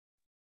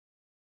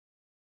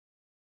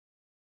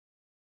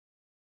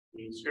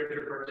The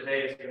scripture for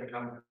today is going to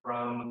come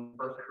from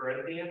 1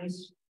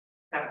 Corinthians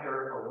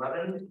chapter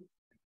 11,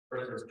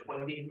 verses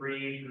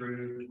 23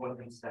 through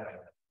 27.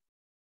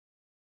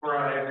 For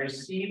I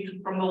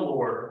received from the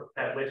Lord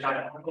that which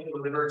I also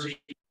delivered to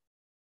you.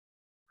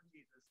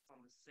 Jesus,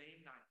 on the same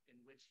night in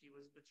which he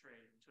was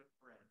betrayed, took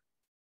bread.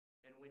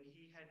 And when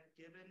he had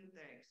given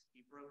thanks,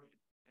 he broke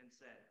it and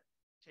said,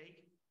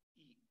 "Take,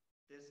 eat.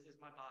 This is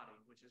my body,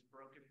 which is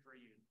broken for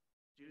you.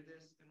 Do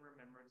this in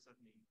remembrance of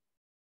me."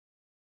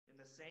 In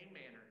the same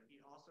manner,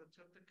 he also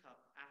took the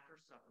cup after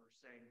supper,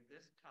 saying,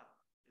 "This cup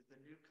is the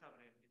new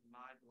covenant in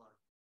my blood.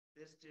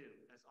 This do,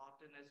 as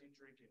often as you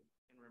drink it,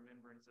 in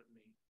remembrance of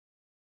me.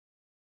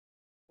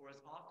 For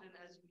as often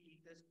as you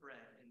eat this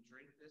bread and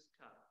drink this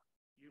cup,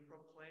 you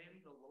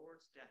proclaim the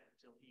Lord's death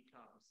till he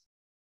comes.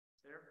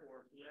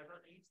 Therefore,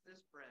 whoever eats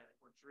this bread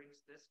or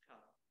drinks this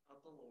cup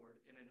of the Lord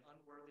in an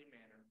unworthy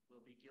manner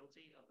will be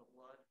guilty of the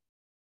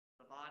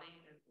body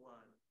and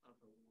blood of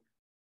the Lord."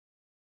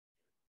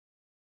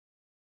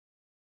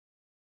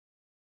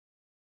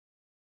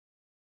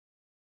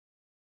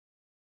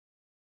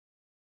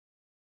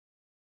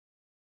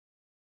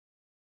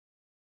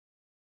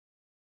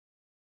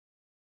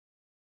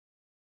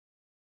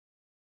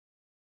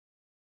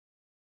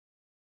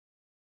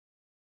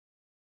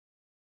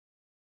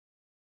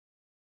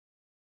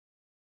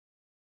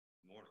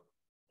 Morning.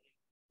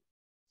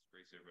 It's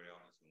great to see everybody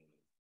out this morning.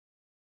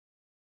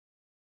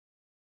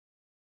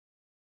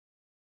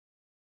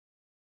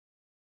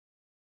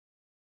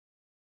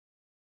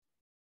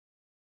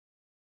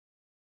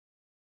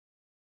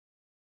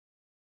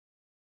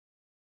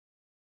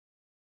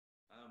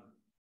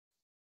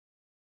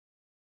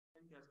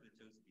 You guys could have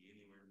chose to be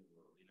anywhere in the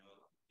world.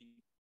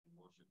 People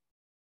worship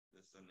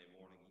this Sunday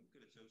morning. You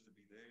could have chose to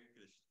be there. You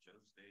could have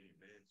chose to stay in your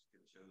beds. You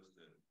could have chose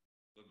to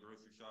go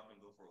grocery shopping,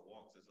 go for a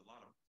walk. There's a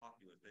lot of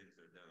popular things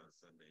that are done on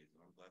Sundays,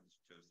 and I'm glad that you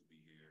chose to be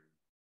here.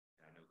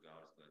 And I know God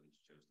is glad that you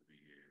chose to be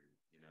here.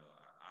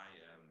 I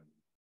am,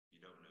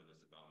 you don't know this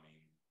about me.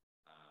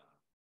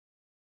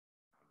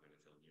 I'm going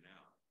to tell you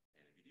now.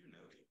 And if you do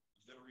know it,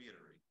 I'm going to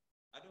reiterate.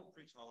 I don't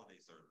preach holiday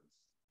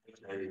sermons.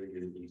 Today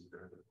is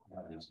Easter.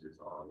 Easter is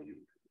all of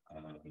you. I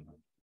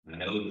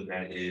know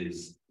that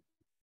is.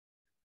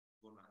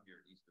 We're not here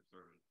at Easter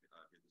service here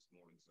this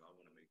morning, so I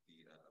want to make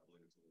the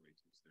obligatory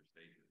Easter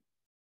statement.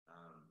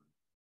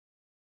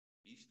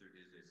 Easter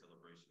is a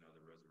celebration of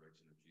the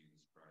resurrection of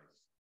Jesus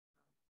Christ.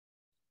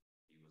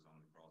 He was on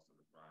the cross on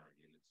the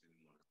Friday, in the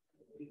tomb.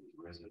 He was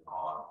risen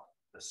on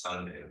the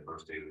Sunday, the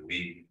first day of the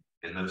week.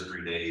 In those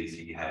 3 days,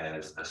 he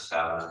has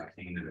established the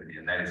kingdom,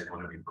 and that is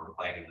going to be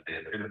proclaimed the day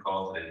of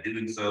Pentecost. And in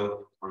doing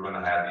so, we're going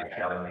to have the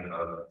establishment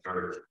of the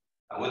church.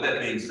 With that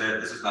being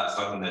said, this is not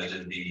something that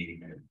should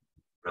be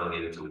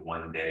relegated to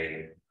one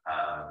day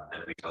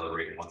that we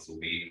celebrate once a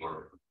week,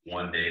 or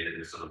one day that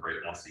we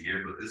celebrate once a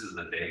year, but this is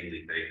a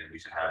daily thing that we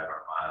should have in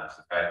our minds.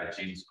 The fact that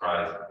Jesus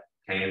Christ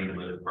came and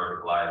lived a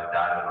perfect life,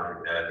 died a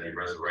perfect death, he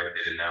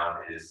resurrected, and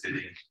now is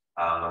sitting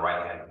on the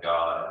right hand of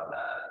God.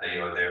 They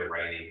are there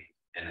reigning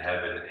in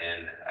heaven.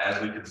 And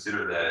as we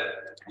consider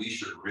that, we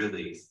should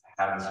really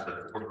have this at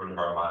the forefront of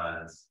our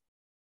minds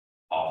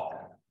often,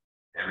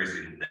 every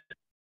single day.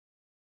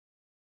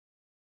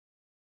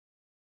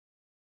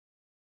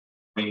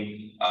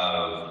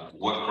 Of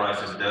what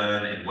Christ has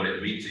done and what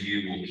it means to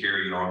you will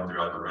carry on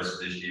throughout the rest of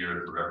this year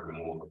and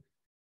forevermore.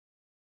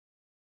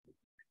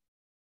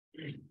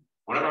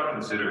 Whenever I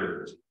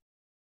consider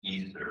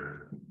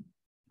Easter,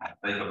 I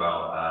think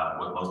about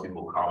what most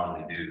people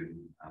commonly do.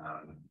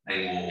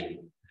 They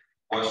will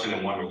question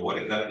and wonder, what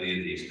exactly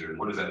is Easter?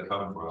 Where does that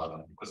come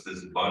from? What's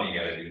this bunny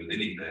got to do with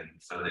anything?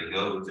 So they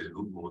go to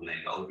Google and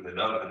they open it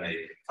up and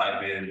they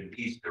type in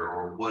Easter,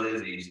 or what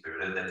is Easter?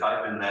 And they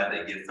type in that,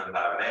 they get some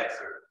kind of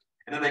answer.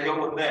 And then they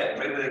go with that.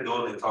 Maybe they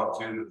go and they talk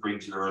to the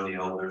preacher or the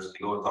elders. They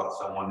go and talk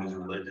to someone who's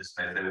religious.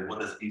 And they say,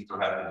 what does Easter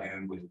have to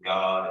do with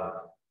God? And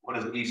what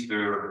does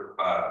Easter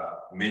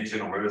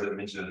mention, or where does it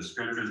mention in the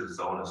scriptures, and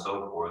so on and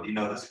so forth?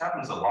 This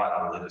happens a lot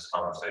in religious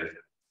conversation.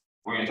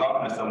 When you're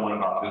talking to someone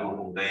about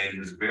biblical things,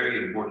 it's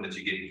very important that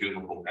you get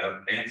biblical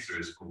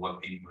answers for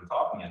what people are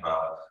talking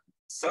about.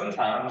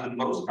 Sometimes, and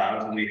most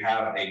times, when we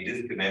have a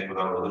disconnect with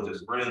our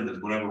religious friends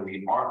is whenever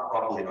we aren't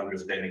properly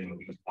understanding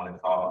what each one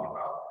is talking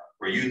about.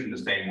 We're using the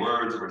same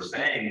words, we're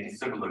saying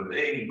similar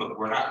things, but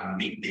we're not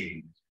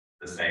meaning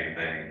the same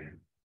thing.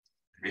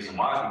 The reason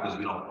why is because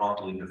we don't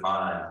properly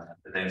define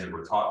the things that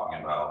we're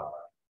talking about.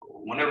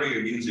 Whenever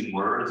you're using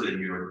words and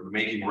you're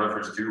making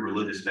reference to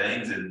religious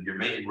things, and you're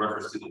making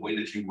reference to the way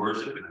that you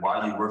worship and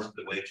why you worship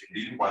the way that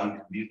you do, why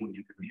you commune when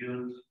you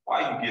commune,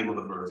 why you give on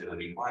the first day of the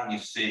week, why you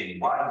sing,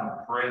 why you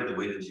pray the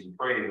way that you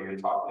pray, when you're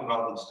talking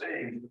about those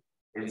things,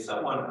 and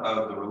someone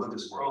of the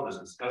religious world is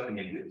discussing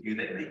it with you,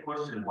 they may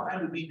question, why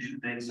do we do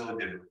things so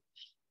differently?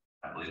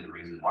 I believe the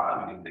reason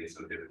why we do things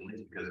so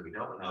differently is because we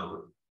don't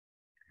know,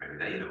 maybe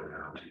they don't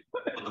know,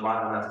 what the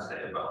Bible has to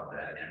say about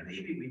that. And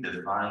maybe we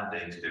define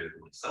things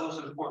differently. So it's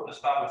important to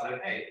stop and say,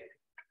 hey,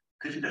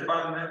 Could you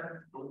define that?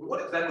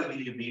 What exactly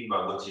do you mean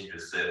by what you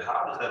just said?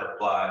 How does that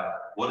apply?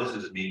 What does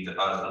this mean to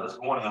us? So this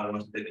morning, I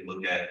want to take a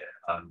look at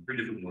three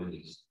different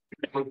ways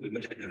which we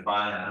can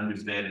define and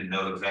understand and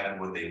know exactly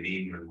what they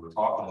mean when we're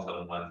talking to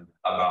someone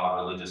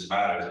about religious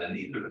matters. And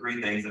these are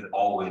three things that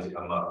always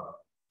come up.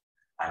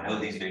 I know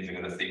these things are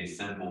going to seem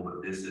simple,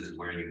 but this is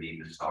where you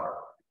need to start.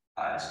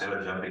 Instead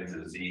of jumping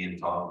to Z and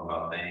talking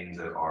about things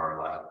that are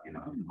like,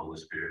 the Holy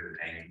Spirit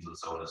and angels and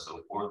so on and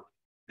so forth,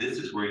 this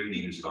is where you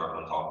need to start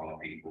when talking to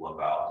people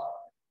about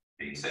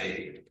being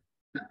saved.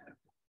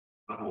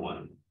 Number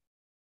one,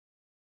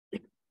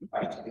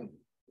 how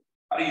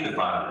do you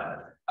define that?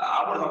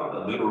 I want to talk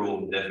about the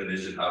literal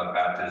definition of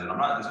baptism. I'm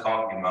not just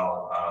talking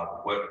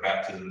about what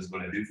baptism is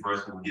going to do for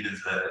us. We'll get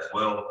into that as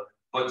well.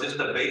 But just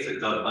the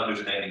basics of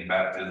understanding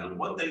baptism.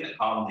 One thing that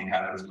commonly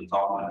happens when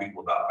talking to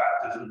people about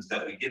baptism is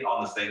that we get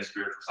on the same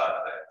spiritual side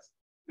of things.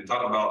 We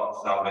talk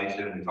about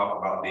salvation, we talk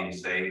about being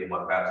saved and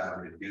what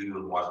baptism can do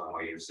and washing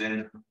away your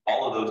sins.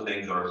 All of those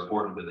things are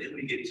important, but then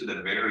we get to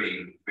the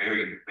very,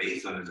 very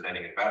base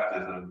understanding of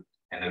baptism,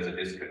 and there's a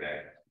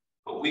disconnect.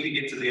 But we can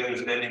get to the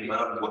understanding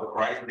of what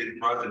Christ did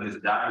for us and his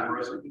dying for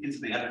us. We can get to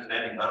the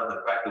understanding of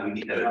the fact that we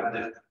need to have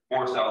this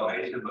for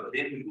salvation, but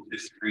then we will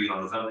disagree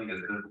on something as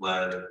simple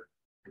as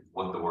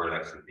what the word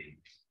actually means.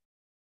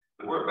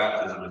 The word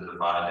baptism is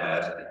defined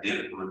as to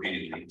dip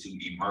repeatedly,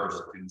 to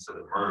immerse, to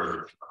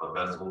submerge of a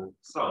vessel,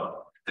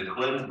 so to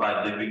cleanse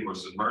by dipping or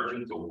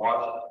submerging, to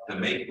wash, to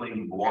make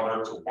clean with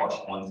water, to wash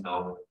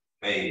oneself,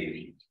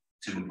 bathe,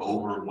 to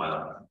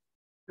overwhelm.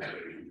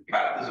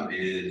 Baptism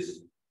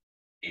is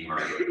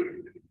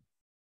immersion.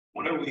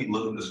 Whenever we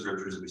look at the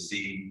scriptures, we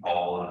see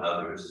Paul and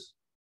others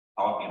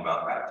talking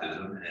about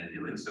baptism, and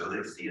doing so,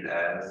 they see it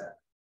as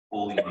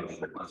holy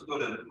immersion. Let's go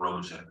to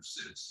Romans chapter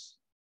 6.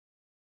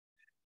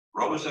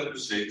 Romans chapter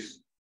 6,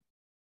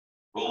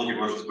 we'll look at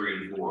verses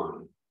 3 and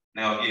 4.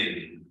 Now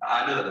again,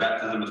 I know that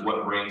baptism is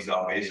what brings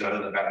salvation. I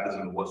know that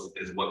baptism is what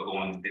is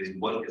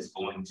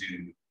going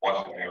to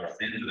wash away our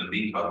sins, and the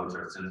means by which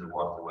our sins are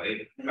washed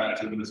away.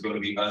 Baptism is going to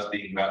be us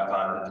being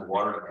baptized into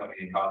water and coming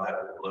in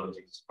contact with the blood of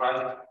Jesus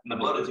Christ. And the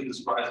blood of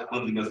Jesus Christ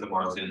cleansing us of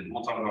our sins.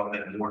 We'll talk about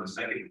that more in a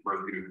second,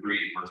 1 Peter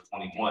 3, verse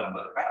 21.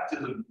 But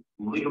baptism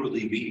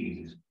literally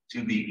means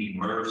to be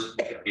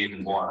immersed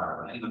in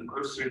water. In the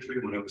first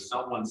century, whenever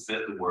someone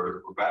said the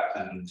word for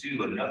baptism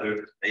to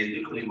another, they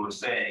literally were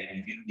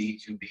saying, you need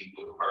to be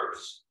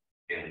immersed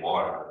in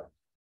water.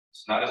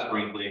 It's not a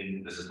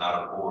sprinkling, this is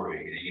not a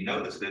pouring. And you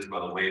notice this by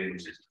the way in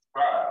which it's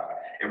described.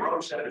 In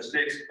Romans chapter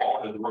 6,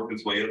 Paul has worked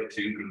his way up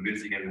to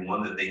convincing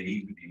everyone that they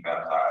need to be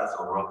baptized.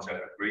 So Romans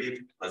chapter 3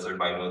 lets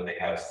everybody know that they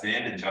have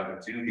sinned. In chapter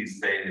 2, he's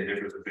saying the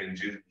difference between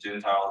Jews and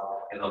Gentiles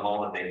and the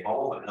law that they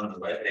follow, but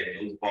nonetheless, they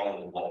both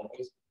follow the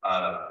laws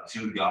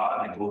to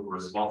God, and both are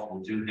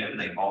responsible to him.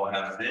 They all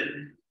have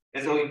sinned.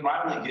 And so he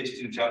finally gets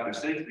to chapter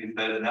 6, and he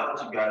says, now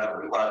that you guys have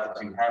realized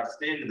that you have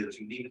sinned and that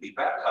you need to be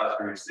baptized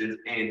for your sins,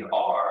 and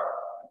are,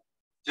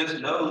 just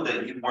know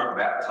that you weren't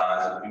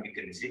baptized so you can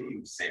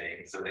continue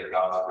sinning so that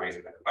God's grace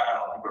can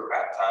abound. You were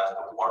baptized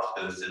to wash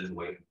those sins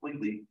away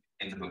completely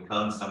and to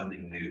become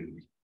something new.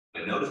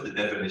 But notice the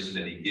definition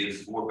that he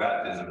gives for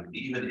baptism,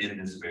 even in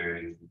this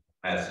very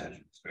message,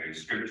 this very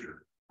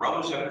scripture.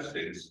 Romans chapter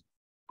 6,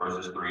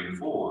 verses 3 and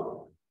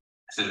 4.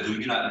 It says, do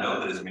you not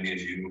know that as many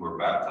as you who were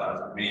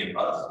baptized, many of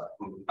us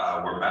who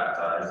were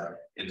baptized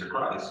into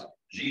Christ,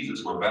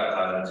 Jesus, were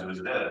baptized into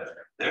his death.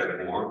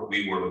 Therefore,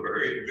 we were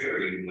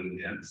buried with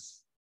him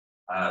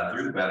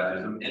through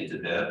baptism into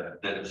death,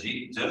 that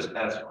just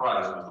as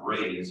Christ was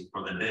raised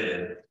from the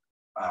dead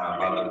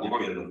by the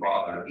glory of the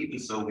Father, even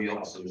so we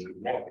also should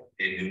walk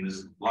in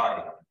this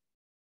life.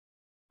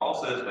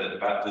 Paul says that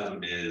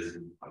baptism is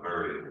a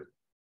burial.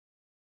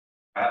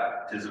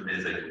 Baptism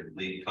is a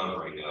complete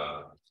covering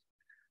of.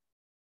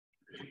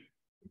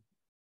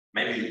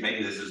 Maybe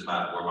this is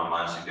not where my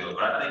mind should go,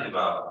 but I think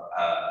about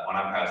when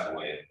I pass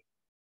away.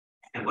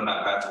 And when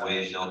I pass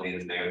away, Shelby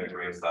is there at the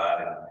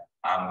graveside, and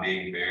I'm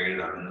being buried,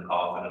 I'm in the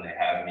coffin, and they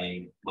have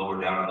me lower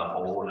down in the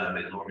hole, and as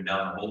they lower me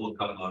down the hole, a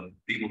couple of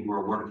people who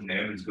are working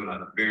there who's going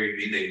to bury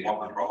me, they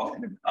walk across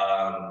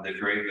the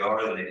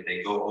graveyard, and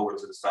they go over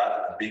to the side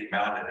of the big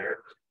mountain there,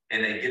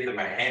 and they give them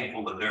a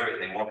handful of dirt,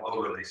 and they walk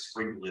over and they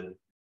sprinkle it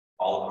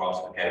all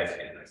across the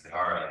casket, and they say,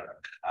 all right,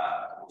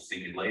 we'll see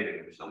you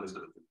later. So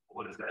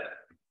what is that?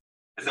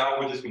 It's how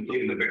we're just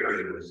completing the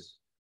burial.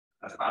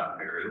 That's not a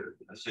burial.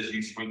 That's just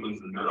you sprinkling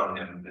some dirt on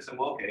him. And they said,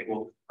 well, okay,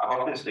 well,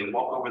 how about this? They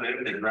walk over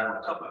there, they grab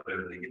a cup of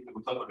dirt, they get them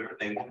a cup of dirt,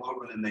 they walk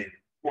over and they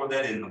pour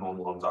that in the hole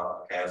on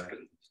top of the casket.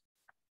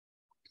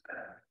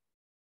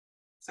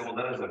 So, well,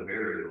 that is a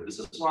burial. This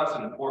is why it's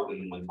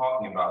important when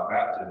talking about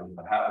baptism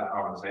to have a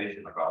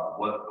conversation about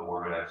what the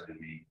word actually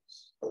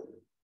means.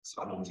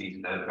 Some will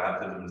teach that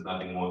baptism is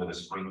nothing more than a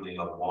sprinkling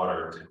of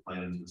water to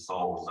cleanse the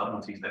soul. Some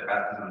will teach that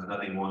baptism is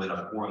nothing more than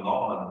a pouring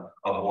on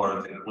of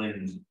water to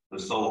cleanse the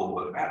soul.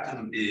 But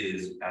baptism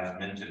is, as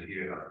mentioned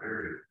here, a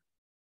burial,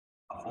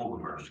 a full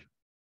immersion.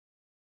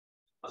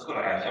 Let's go to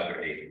Acts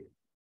chapter 8.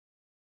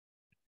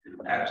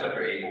 Acts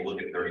chapter 8, we'll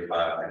look at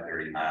 35 and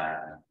 39.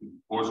 Of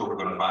course, what we're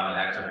going to find in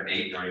Acts chapter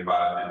 8,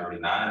 35 and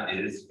 39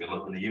 is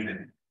Philip and the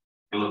eunuch.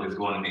 Philip is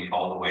going to be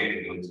called away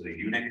to go to the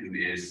eunuch who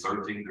is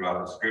searching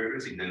throughout the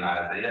scriptures. He's in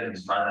Isaiah, and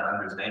he's trying to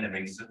understand and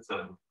make sense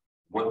of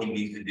what he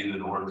needs to do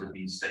in order to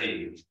be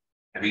saved.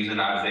 If he's in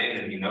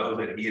Isaiah and he knows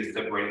that he is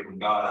separated from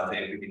God,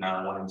 Isaiah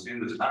 59, 1 and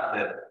 2, it's not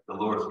that the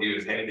Lord's ear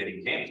is heavy that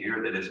he can't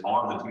hear, that his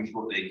arms are too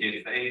short that he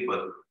can't save,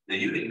 but the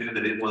eunuch knew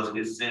that it was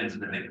his sins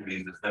and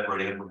iniquities that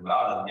separated him from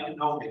God. And him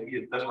knowing that he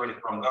is separated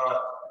from God,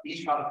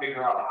 he's trying to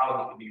figure out how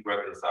he can be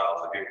reconciled.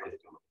 So here it is.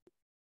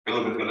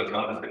 Philip is going to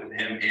come and sit with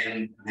him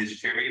in his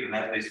chariot, and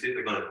as they sit,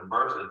 they're going to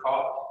converse and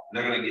talk, and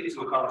they're going to get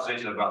into a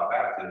conversation about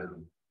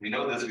baptism. We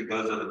know this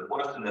because of the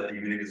question that the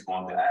eunuch is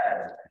going to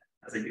ask.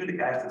 As the eunuch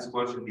asks this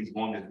question, he's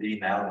going to see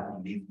now that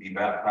he needs to be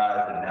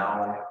baptized, and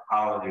now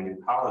how are they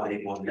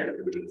going to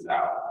figure this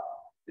out?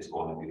 It's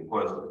going to be the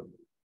question.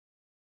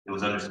 It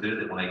was understood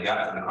that when they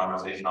got to the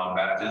conversation on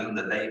baptism,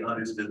 that they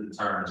understood the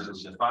terms. It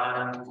was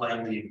defined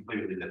plainly and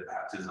clearly that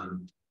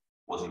baptism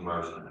was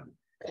immersion.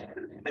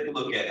 Take a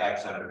look at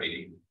Acts chapter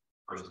 8,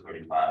 verses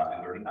 35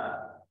 to 39.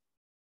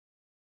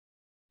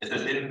 It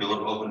says, then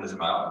Philip opened his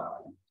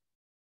mouth,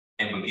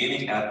 and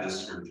beginning at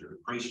this scripture,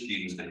 preached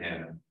Jesus to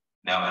him.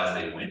 Now, as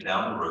they went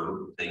down the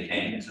road, they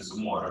came to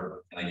some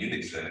water, and the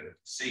eunuch said,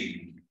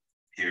 see,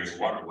 here's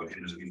water. What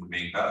hinders me from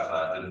being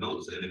baptized? And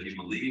Philip said, if you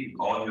believe,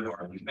 all your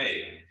heart you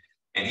may.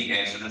 And he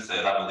answered and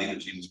said, I believe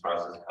that Jesus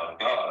Christ is the Son of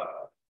God.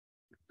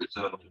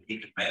 So he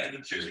commanded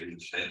the chariot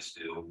to stand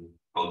still.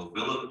 Both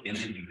Philip and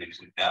the eunuch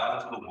went down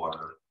into the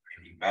water,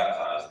 and he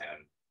baptized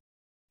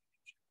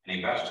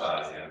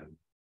him.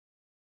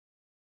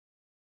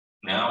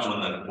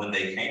 Now, when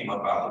they came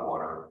up out of the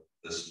water,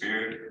 the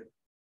Spirit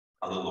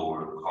of the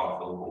Lord caught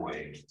Philip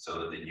away, so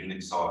that the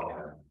eunuch saw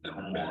him no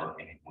more,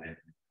 and he went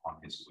on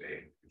his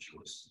way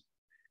rejoicing.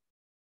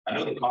 I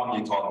know the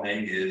commonly taught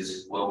thing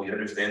is, well, we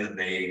understand that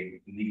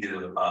they needed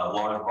a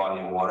large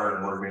body of water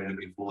in order for him to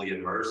be fully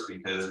immersed,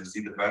 because we see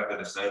the fact that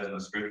it says in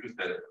the scriptures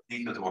that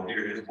he says, well,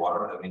 here is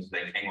water. That means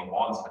they came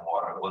upon some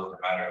water. It wasn't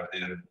a matter of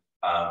them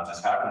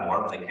just having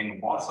water, but they came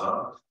upon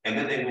some. And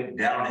then they went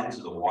down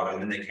into the water,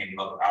 and then they came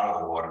up out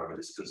of the water. But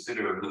just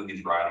consider who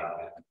he's riding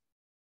with.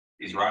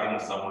 He's riding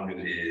with someone who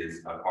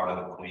is a part of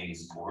the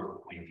Queen's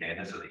court, Queen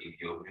Candace of the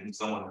Ethiopian,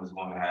 someone who's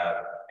going to have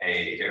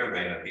a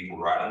caravan of people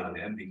riding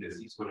with him because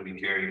he's going to be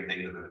carrying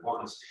things of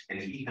importance, and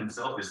he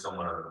himself is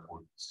someone of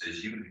importance to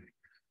his eunuch.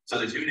 So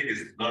the eunuch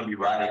is going to be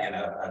riding in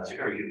a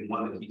chariot,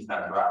 one that he's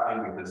not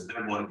driving because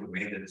they're going to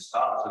command it to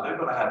stop. So they're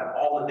going to have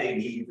all that they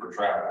need for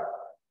travel.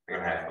 They're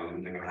going to have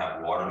food, they're going to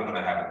have water, they're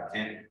going to have a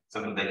tent,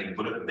 something they can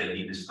put up if they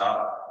need to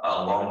stop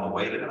along the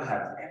way. They're going to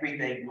have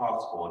everything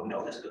possible. And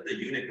notice that the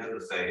eunuch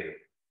doesn't say,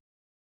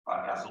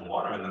 I got some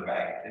water in the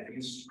back. If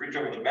you reach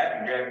over the back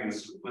and grab you a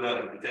scoop it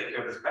up and take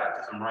care of this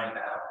baptism right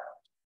now.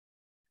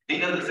 He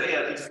doesn't say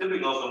as he's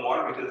sipping on some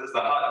water because it's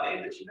a hot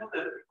day that you know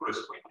that people are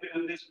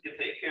sprinkling this to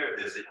take care of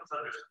this. It was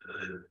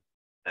understood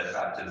that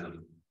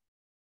baptism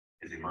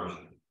is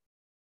immersion.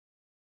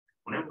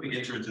 Whenever we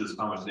enter into this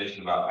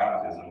conversation about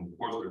baptism, of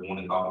course, we're going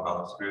to talk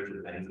about the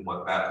spiritual things and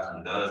what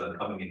baptism does and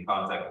coming in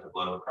contact with the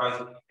blood of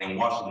Christ and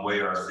washing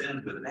away our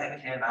sins, but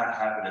that cannot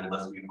happen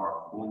unless we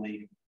are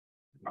fully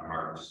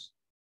immersed.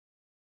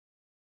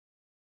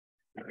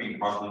 If we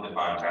properly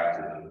define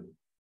baptism,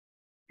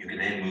 you can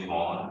then move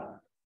on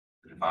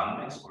to define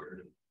the next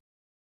word,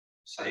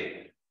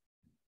 saved.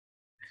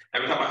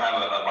 Every time I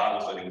have a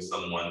Bible study with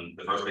someone,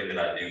 the first thing that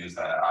I do is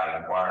that I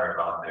inquire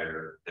about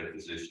their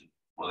position,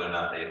 whether or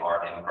not they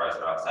are in Christ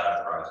or outside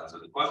of Christ. And so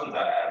the questions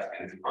I ask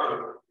is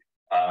first,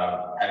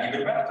 have you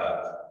been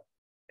baptized?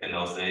 And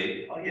they'll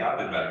say, oh yeah, I've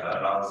been baptized.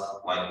 I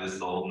was like this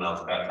old and I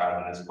was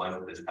baptized in this place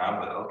at this time,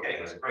 but okay,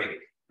 that's great.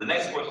 The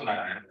next question I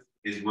ask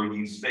is, were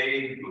you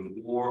saved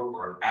before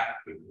or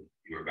after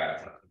you were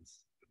baptized?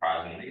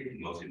 Surprisingly,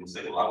 most people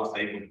say, well, I was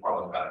saved before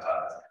I was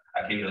baptized.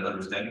 I came to the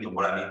understanding of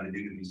what I needed to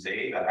do to be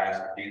saved. I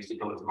asked for Jesus to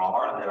come into my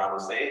heart, and then I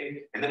was saved.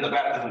 And then the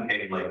baptism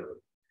came later.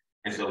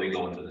 And so we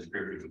go into the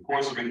scriptures. Of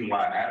course, the reason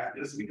why I ask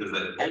this is because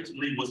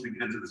ultimately, once we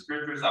get into the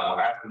scriptures, I will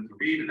ask them to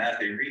read. And as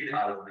they read it,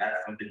 I will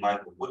ask something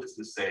like, well, what does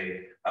this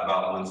say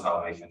about when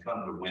salvation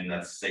comes or when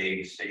that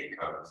saved state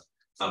comes?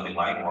 Something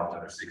like Mark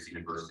chapter 16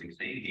 and verse 16,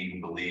 he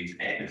who believes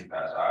and is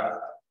baptized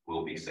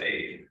will be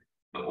saved.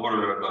 The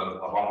order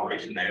of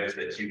operation there is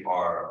that you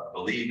are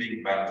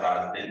believing,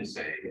 baptized, and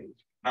saved,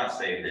 not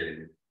saved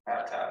and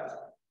baptized.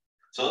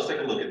 So let's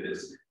take a look at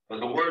this.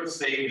 The word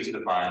saved is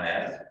defined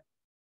as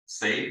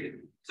saved,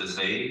 to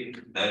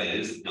save, that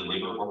is,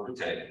 deliver or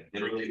protect,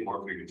 literally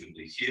or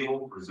figuratively, heal,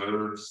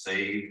 preserve,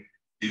 save,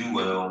 do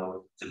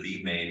well, to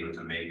be made or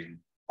to make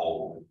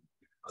whole.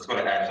 Let's go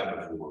to Acts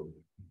chapter 4.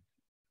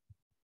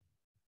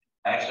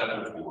 Acts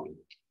chapter 4.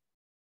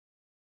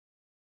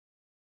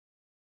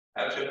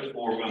 Acts chapter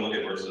 4, we're going to look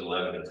at verses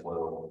 11 and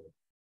 12.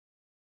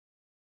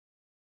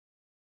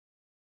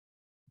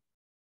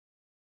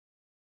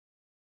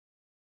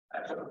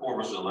 Acts chapter 4,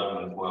 verses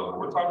 11 and 12.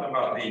 We're talking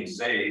about being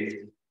saved.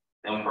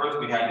 And first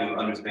we had to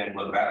understand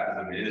what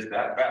baptism is.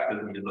 That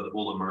baptism is a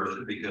full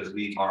immersion because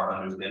we are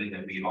understanding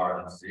that we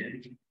are in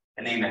sin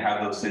and need to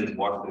have those sins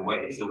washed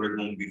away. So we're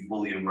going to be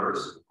fully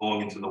immersed,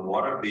 going into the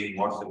water, being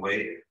washed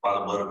away by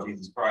the blood of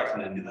Jesus Christ.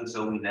 And in doing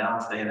so, we now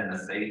stand in a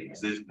safe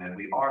position. And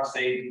we are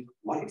saved.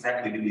 What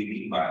exactly do we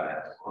mean by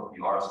that? Well, if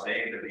you are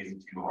saved, that means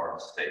that you are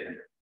saved.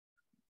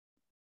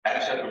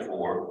 Acts chapter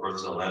 4,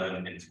 verses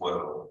 11 and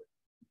 12.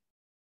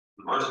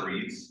 The verse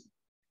reads,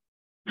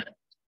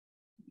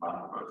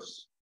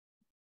 verse.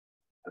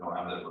 I don't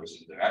have that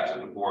verse there. Acts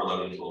chapter 4,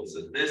 11 and 12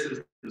 says, "This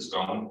is the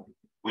stone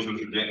which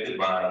was rejected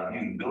by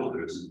you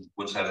builders,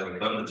 which has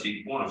become the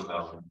chief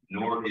cornerstone,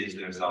 nor is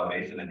there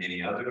salvation in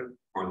any other,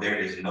 for there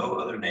is no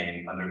other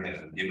name under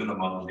heaven given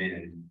among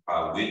men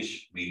by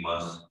which we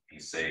must be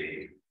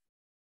saved."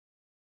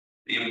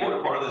 The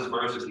important part of this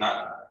verse is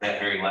not that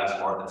very last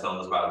part that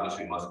tells us by which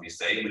we must be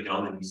saved. We can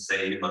only be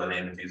saved by the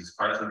name of Jesus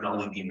Christ. We can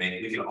only be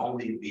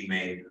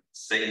made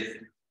safe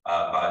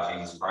by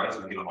Jesus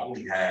Christ. We can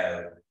only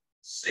have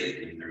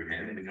safety through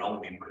him. We can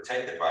only be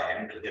protected by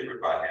him,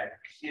 delivered by him,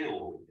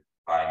 healed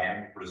by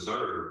him,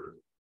 preserved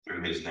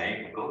through his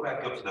name. Go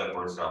back up to that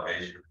word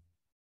salvation.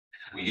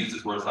 We use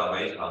this word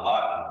salvation a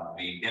lot.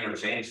 We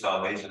interchange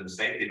salvation and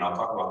safety, and I'll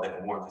talk about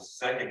that more in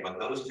just a second, but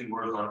those two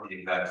words aren't the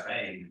exact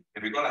same.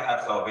 If you're going to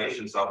have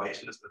salvation,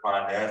 salvation is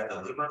defined as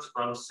deliverance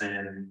from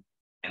sin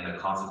and the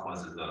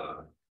consequences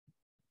of.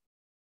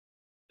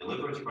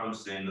 Deliverance from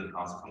sin and the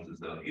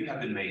consequences of. You have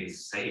been made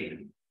safe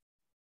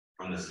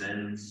from the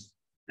sins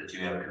that you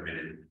have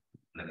committed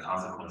and the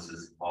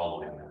consequences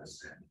following those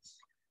sins.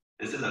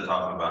 This isn't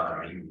talking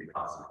about an immediate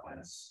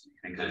consequence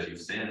because you've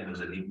sinned.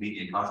 There's an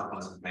immediate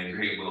consequences may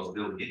very well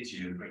still get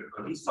you,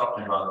 but he's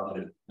talking about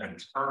the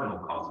eternal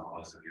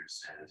consequence of your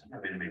sins. You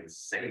have been made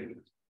safe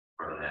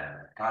from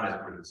that. God has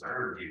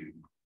preserved you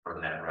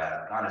from that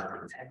wrath. God has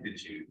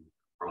protected you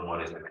from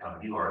what is to come.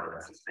 You are in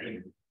a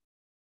safe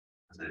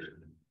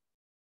position.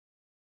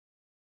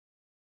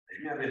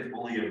 If you have been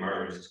fully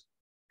immersed,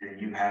 then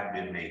you have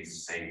been made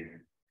safe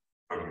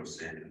from your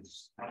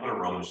sins. Now go to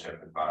Romans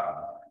chapter 5.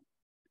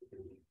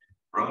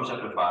 Romans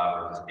chapter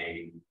 5, verses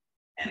 8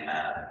 and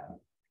 9.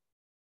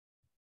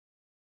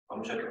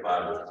 Romans chapter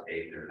 5, verses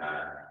 8 through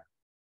 9.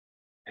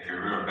 If you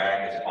remember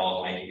back, as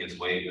Paul's making his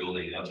way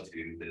building up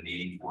to the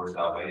need for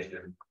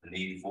salvation, the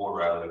need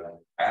for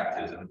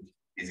baptism,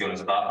 he's going to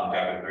stop in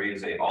chapter 3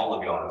 and say, all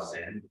of y'all have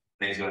sinned.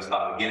 Then he's going to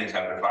stop again in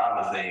chapter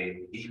 5 and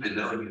say, even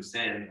though you've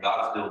sinned,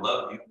 God still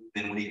loves you.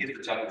 Then when he gets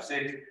to chapter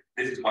 6,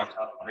 this is why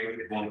grace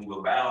is going to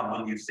abound.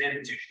 When you sin,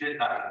 that you should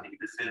not continue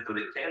to sin, so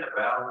that it can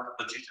abound,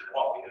 but you should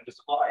walk in the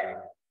supply.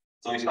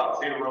 So he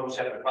stops here in Romans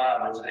chapter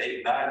 5, verses 8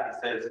 and 9. He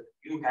says,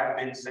 you have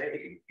been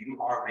saved.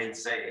 You are made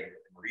saved.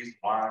 And the reason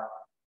why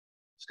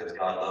is because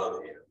God loves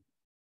you.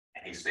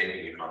 And he's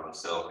saving you from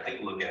himself.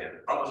 Take a look at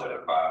it. Romans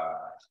chapter 5,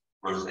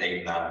 verses 8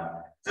 and 9.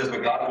 It says,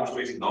 but God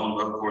demonstrates his own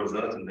love towards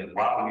us, and that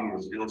while we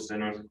were still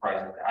sinners,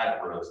 Christ died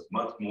for us.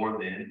 Much more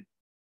than,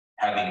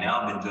 having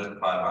now been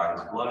justified by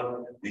his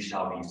blood, we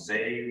shall be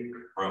saved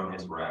from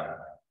his wrath.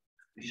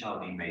 We shall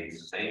be made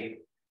safe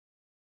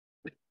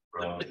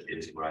from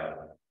his wrath.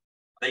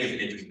 I think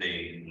it's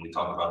interesting when we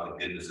talk about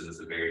the goodness and the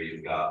severity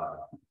of God.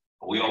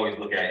 We always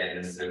look at it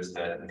in the sense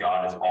that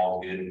God is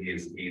all good and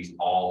he's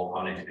all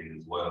punishing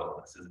as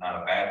well. This is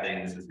not a bad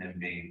thing. This is him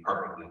being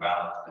perfectly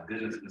balanced. The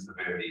goodness and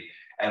severity.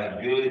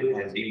 As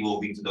good as he will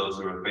be to those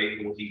who are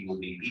faithful, he will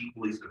be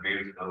equally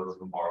severe to those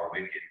who are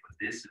wicked. But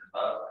this is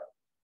us.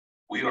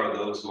 We are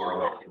those who are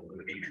wicked.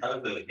 But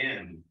because of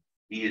him,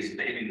 he is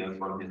saving us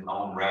from his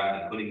own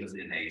wrath and putting us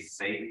in a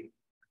safe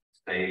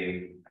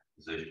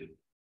position.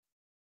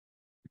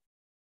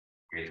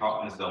 You're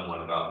talking to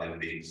someone about them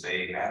being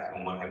saved, ask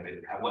them what have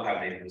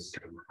they been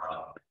saved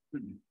from?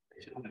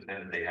 They should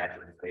understand that they have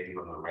been saved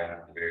from the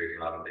wrath of the very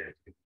God that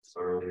they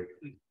serve,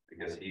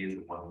 because he is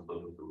the one who's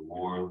looking to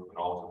reward,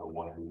 but also the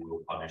one who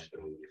will punish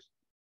those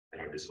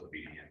that are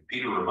disobedient.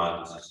 Peter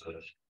reminds us of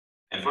such.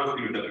 In 1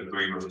 Peter chapter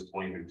 3, verses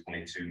 20 through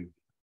 22.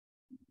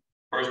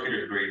 1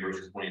 Peter 3,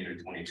 verses 20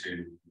 through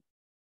 22.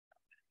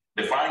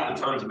 Defining the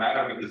terms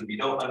matter, because if you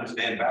don't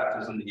understand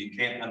baptism, then you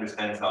can't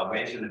understand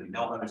salvation. If you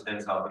don't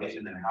understand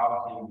salvation, then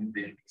how can you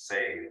be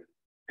saved?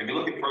 If you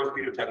look at 1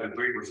 Peter chapter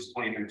 3, verses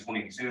 20 through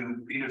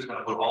 22, Peter's going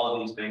to put all of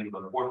these things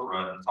on the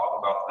forefront and talk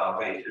about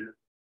salvation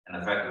and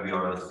the fact that we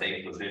are in a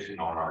safe position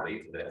on our way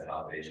to that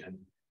salvation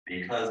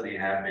because we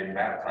have been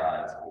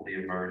baptized, fully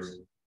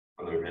immersed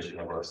for the remission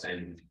of our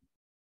sins.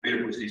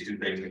 Peter puts these two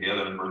things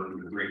together in 1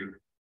 Peter 3,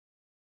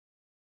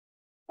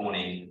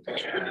 20 to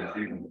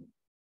 22.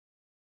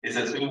 It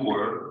says, who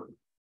were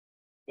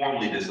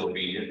formerly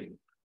disobedient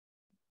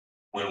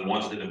when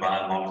once the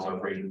divine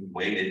long-suffering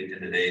waited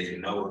in the days of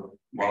Noah,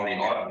 while the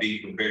ark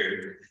being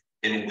prepared,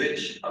 in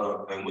which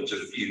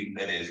a few,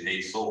 that is,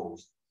 8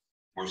 souls,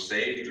 were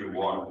saved through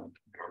water,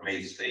 or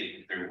made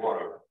safe through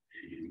water.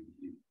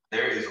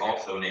 There is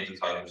also an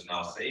antitype which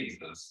now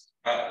saves us,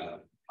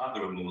 baptism, not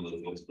the removal of the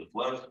guilt of the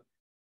flesh,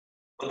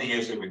 but the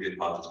answer of a good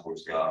conscience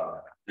towards God.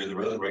 Through the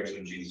resurrection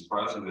of Jesus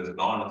Christ, who has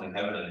gone into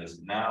heaven and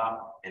is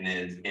now and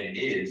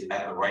is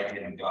at the right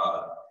hand of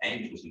God,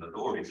 angels and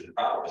authorities and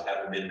powers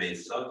having been made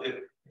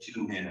subject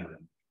to him.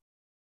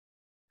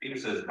 Peter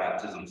says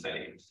baptism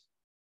saves.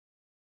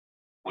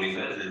 What he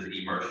says is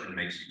immersion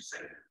makes you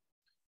saved.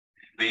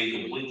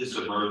 Being completely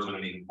submerged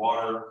underneath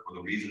water for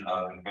the reason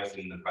of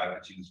confessing the fact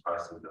that Jesus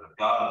Christ is the Son of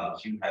God and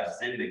that you have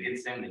sinned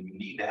against him and you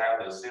need to have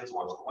those sins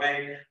washed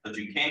away, that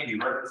you can be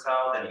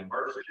reconciled, and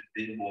immersion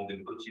is then going to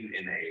put you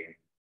in a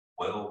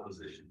well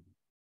position,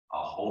 a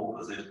whole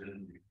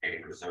position, a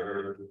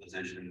preserved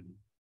position,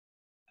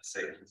 a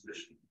safe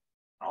position.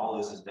 And all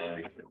this is done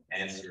because of the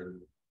answer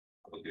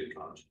of a good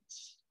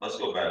conscience. Let's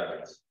go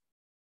backwards.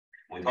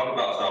 When we talk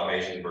about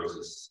salvation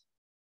versus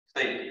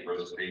safety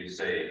versus being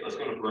saved, let's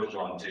go to 1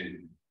 John 2.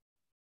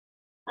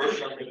 1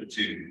 John chapter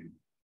 2.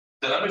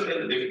 To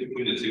understand the difference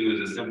between the two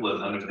is as simple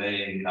as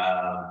understanding,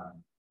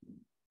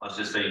 let's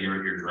just say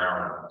you're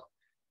drowning.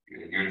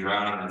 You're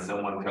drowning and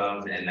someone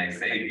comes and they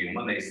save you. And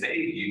when they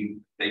save you,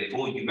 they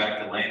pull you back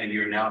to land and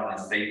you're now in a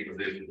safe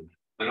position.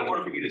 But in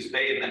order for you to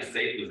stay in that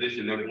safe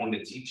position, they're going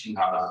to teach you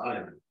how to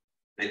swim.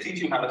 They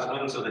teach you how to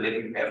swim so that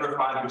if you ever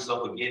find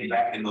yourself again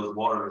back in those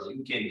waters,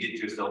 you can get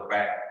yourself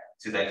back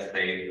to that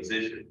safe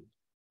position.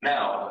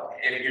 Now,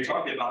 if you're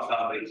talking about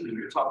salvation,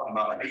 you're talking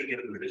about being in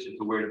a position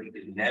to where you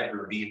can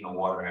never be in the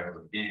water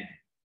ever again.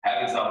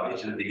 Having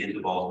salvation at the end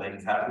of all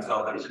things, having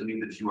salvation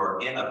means that you are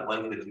in a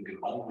place that you can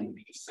only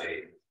be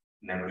saved,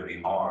 never to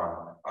be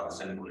harmed by the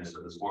sinfulness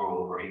of this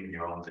world or even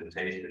your own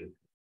temptation.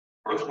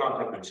 1 John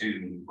chapter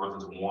 2,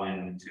 verses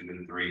 1, 2,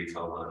 and 3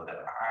 tell us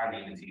that I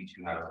need to teach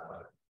you how to swim.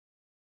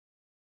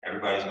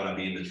 Everybody's going to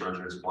be in the church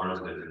as far as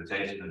their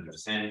temptation and their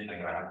sin.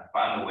 They're going to have to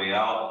find a way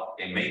out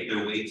and make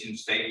their way to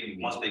safety.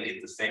 Once they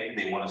get to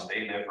safety, they want to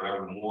stay there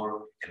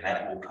forevermore. And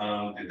that will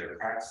come through their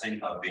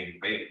practicing of being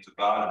faithful to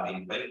God, and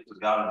being faithful to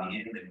God in the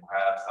end, they will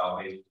have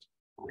salvation.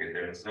 We'll get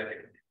there in a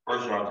second.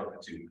 1 John chapter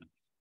 2,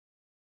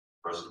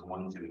 verses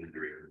 1, 2, and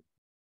 3.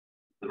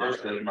 The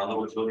verse says, my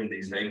little children,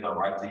 these things I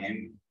write to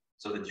you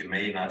so that you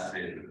may not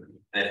sin.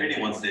 And if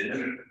anyone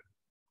sins,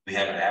 we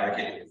have an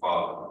advocate with the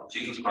Father,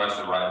 Jesus Christ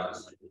the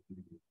righteous.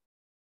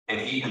 And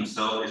he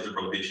himself is the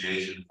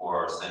propitiation for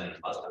our sins.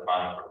 Let's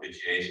define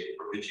propitiation.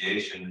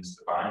 Propitiation is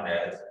defined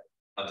as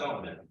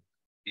atonement.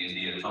 He is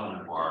the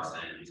atonement for our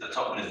sins.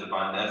 Atonement is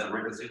defined as a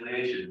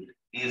reconciliation.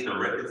 He is the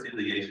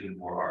reconciliation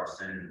for our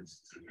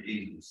sins through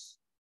Jesus.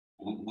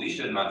 We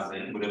should not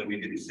sin, but if we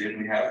do sin,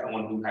 we have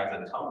someone who has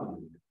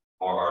atoned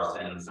for our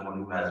sins, someone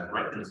who has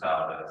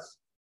reconciled us,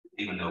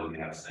 even though we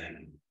have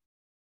sinned.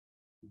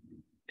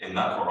 And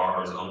not for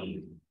ours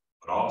only,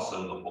 but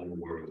also the whole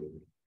world.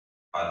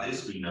 By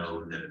this we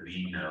know that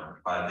we know.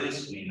 By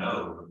this we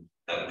know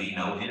that we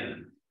know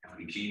him if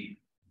we keep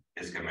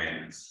his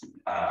commandments.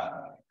 I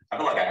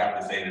feel like I have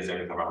to say this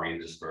every time I read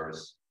this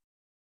verse.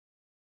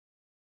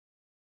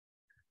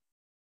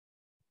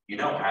 You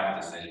don't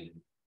have to sin.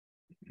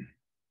 It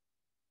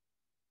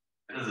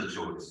is a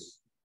choice.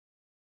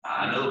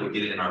 I know we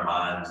get it in our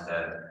minds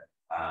that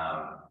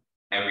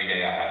every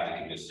day I have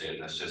to commit sin.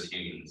 That's just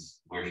humans.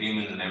 We're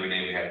humans, and every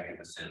day we have to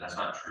commit sin. That's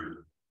not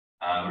true.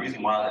 The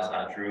reason why that's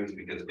not true is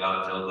because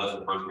God tells us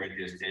in 1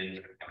 Corinthians 10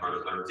 and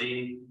verse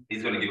 13,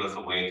 he's going to give us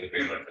a way to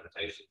bear our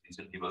temptations. He's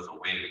going to give us a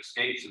way to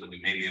escape so that we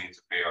may be able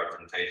to bear our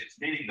temptations,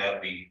 meaning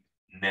that we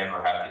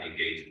never have to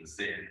engage in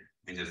sin.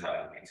 We just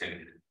have to be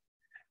tempted.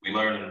 We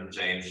learn in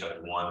James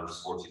chapter 1,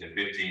 verse 14 and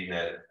 15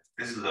 that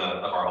this is of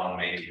our own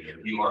making.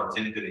 If you are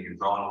tempted and you're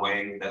drawn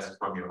away, that's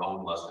from your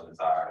own lust and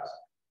desires.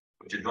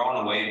 But you're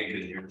drawn away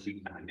because you're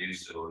choosing to do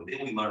so. And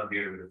then we learn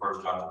here in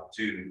 1 John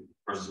 2,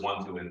 verses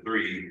 1, 2, and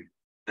 3,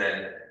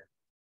 that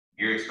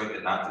you're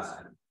expected not to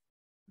sin.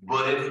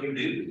 But if you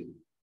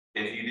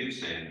do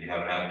sin, you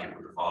have an advocate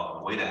with the Father,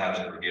 a way to have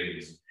that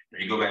forgiveness.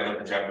 If you go back up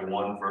to chapter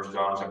 1, 1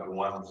 John chapter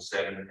 1, verses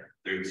 7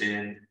 through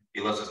 10,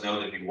 he lets us know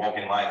that if you walk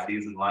in light,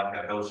 thieves in life,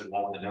 have fellowship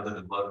one with another,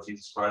 the blood of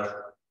Jesus Christ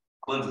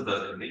cleanses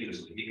us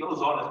continuously. He goes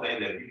on to say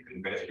that if you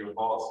confess your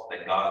faults,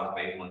 that God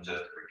is faithful and just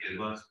to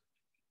forgive us.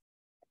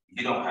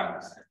 You don't have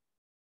to sin.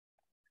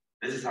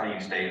 This is how you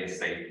stay in a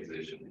safe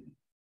position.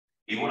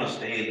 You want to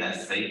stay in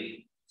that safe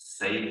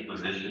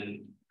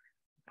position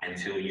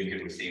until you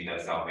can receive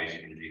that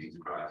salvation in Jesus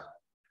Christ.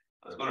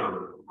 Let's go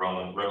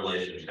to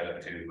Revelation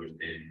chapter 2, verse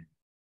 10.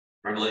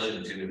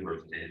 Revelation 2 and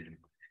verse 10.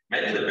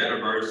 Maybe the better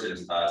verse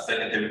is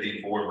 2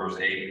 Timothy 4, verse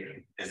 8.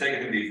 In 2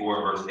 Timothy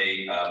 4, verse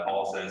 8,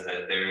 Paul says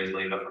that there is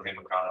laid up for him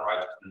a crown of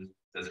righteousness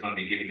that's going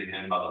to be given to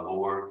him by the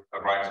Lord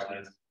of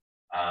righteousness,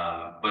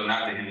 but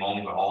not to him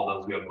only, but all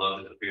those who have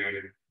loved his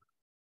appearing.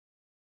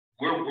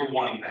 We're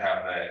wanting to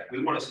have that.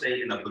 We want to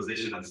stay in a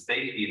position of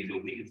safety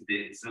until we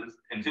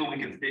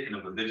can sit in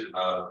a position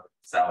of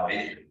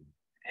salvation.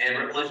 And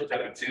Revelation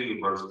chapter 2,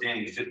 verse 10,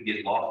 you shouldn't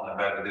get lost in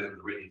the fact that this was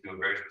written to a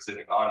very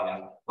specific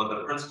audience, but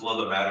the principle of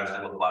the matter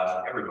still applies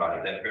to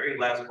everybody. That very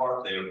last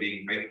part there,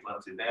 being faithful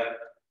unto death,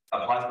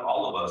 applies to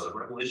all of us. In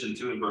Revelation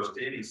 2 and verse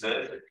 10, he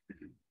says,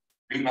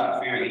 do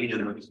not fear any of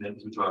the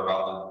sins which you are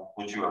about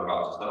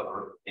to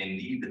suffer.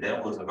 Indeed, the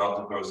devil is about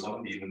to throw some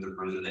of you into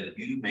prison that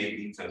you may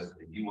be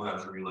tested. You will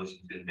have tribulation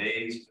 10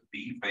 days to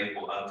be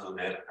faithful until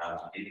death, and I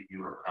will give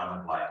you a crown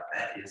of life.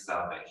 That is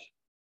salvation.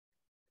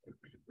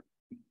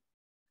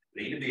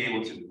 We need to be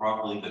able to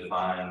properly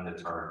define the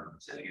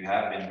terms. If you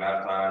have been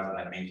baptized,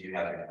 that means you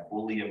have been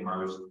fully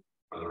immersed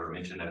for the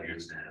remission of your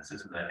sins.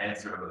 This is the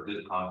answer of a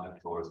good conscience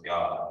towards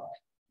God.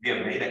 If you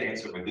have made an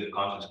answer of a good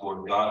conscience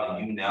towards God,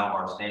 then you now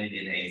are standing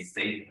in a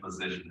safe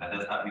position. That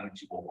does not mean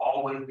that you will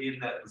always be in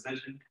that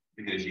position,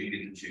 because you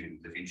get to choose.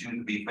 If you choose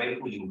to be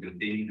faithful, you will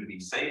continue to be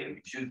safe. If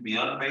you choose to be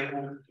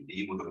unfaithful,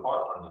 you will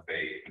depart from the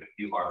faith. But if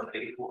you are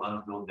faithful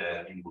until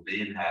death, you will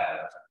then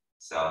have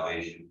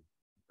salvation.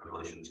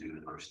 Revelation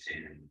 2, verse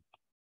 10.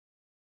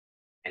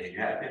 If you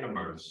have been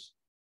immersed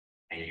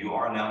and you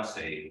are now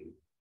saved,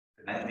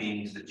 then that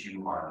means that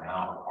you are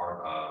now a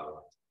part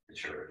of the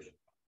church.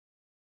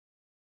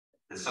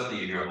 It's something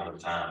you hear all the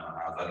time.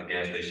 I was at the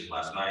gas station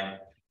last night.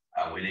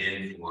 I went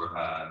in for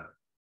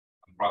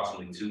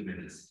approximately 2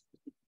 minutes,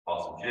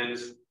 bought some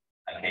chips.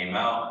 I came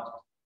out,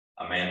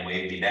 a man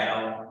waved me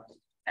down,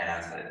 and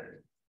I said,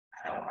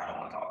 I don't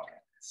want to talk.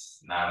 It's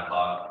 9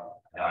 o'clock.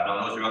 I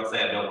don't know what you're about to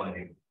say. I don't want to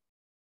hear.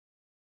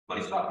 But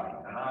he stopped me,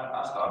 and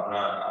I stopped, and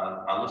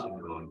I listened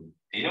to him.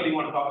 And you know what you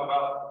want to talk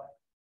about?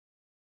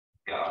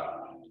 God.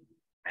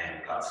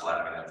 Man, God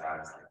slapped me that time.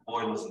 It's like,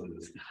 boy, listen to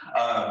this.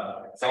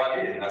 So I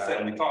did. I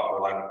sat and we talked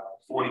for like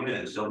 40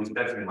 minutes. Shelby's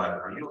texting me like,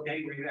 are you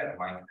okay? Where you at? I'm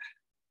like,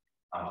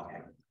 I'm okay.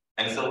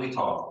 And so we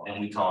talked,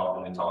 and we talked,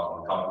 and we talked,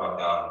 and we talked about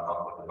God, and we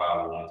talked about the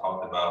Bible, and we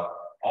talked about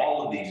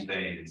all of these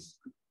things.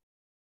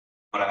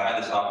 But I had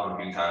to stop him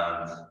a few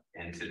times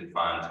and to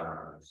define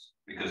terms,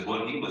 because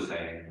what he was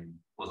saying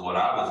was what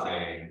I was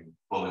saying,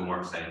 but we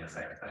weren't saying the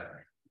same thing.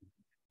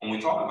 When we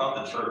talk about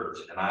the church,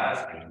 and I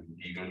asked him,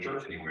 do you go to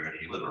church anywhere?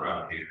 Do you live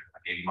around here? I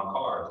gave him my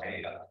card.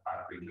 Hey, I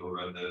preach over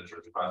at the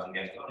Church of Christ in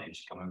Gastonia. You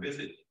should come and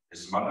visit.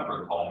 This is my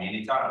number. Call me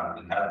anytime.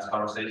 We can have this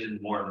conversation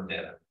more in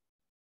depth.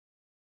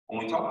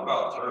 When we talk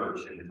about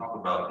church and we talk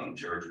about the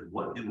church,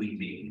 what do we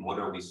mean? What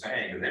are we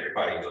saying? Because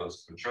everybody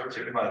goes to church.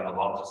 Everybody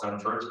belongs to some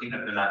church, even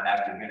if they're not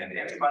active in it.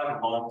 Everybody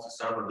belongs to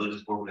some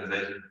religious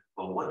organization.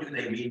 But what do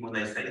they mean when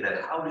they say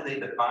that? How do they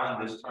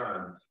define this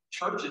term?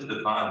 Church is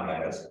defined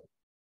as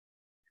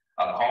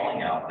a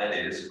calling out, that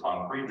is,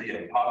 concretely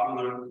a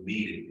popular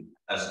meeting,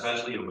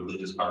 especially a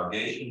religious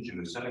congregation,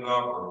 Jewish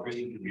synagogue, or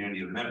Christian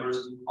community of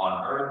members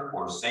on earth,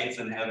 or saints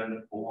in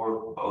heaven,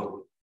 or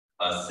both.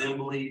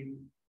 Assembly,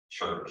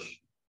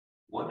 church.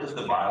 What does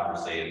the Bible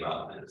say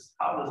about this?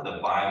 How does the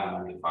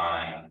Bible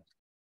define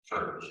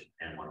church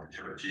and what the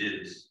church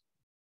is?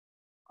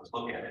 Let's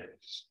look at it.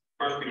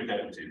 1 Peter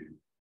chapter 2.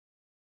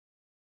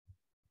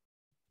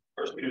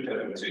 1 Peter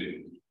chapter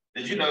 2.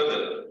 Did you know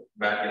that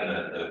back in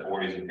the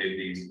 40s and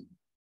 50s,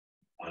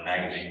 when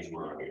magazines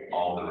were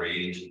all the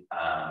rage,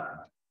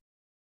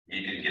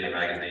 you could get a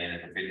magazine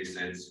for 50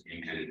 cents.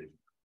 You could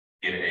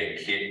get a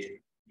kit.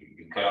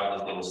 You cut out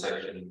this little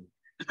section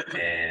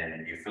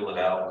and you fill it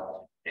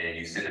out and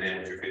you send it in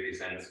with your 50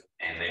 cents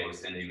and they would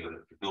send you to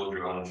build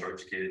your own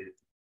church kit.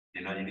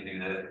 You know, you can do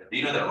that. Do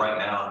you know that right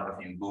now,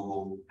 if you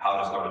Google how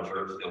to start a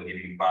church, they'll give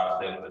you 5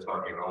 steps to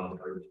start your own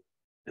church?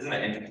 Isn't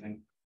that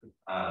interesting?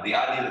 The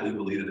idea that we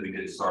believe that we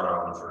could start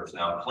our own church.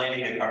 Now,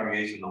 planning a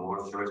congregation in the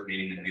Lord's church,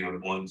 meaning that we are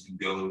going to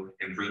go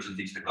and preach and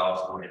teach the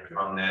gospel, and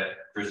from that,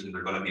 Christians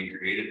are going to be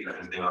created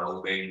because they are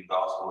obeying the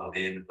gospel, and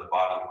then the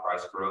body of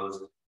Christ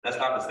grows. That's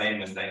not the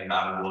same as saying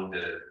I'm going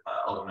to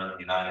open up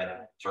the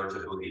United Church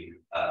of Boogie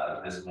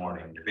this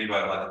morning. If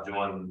anybody would like to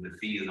join, the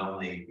fee is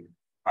only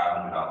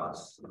 $500.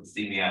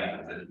 See me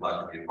after if you'd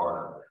like to be a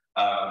part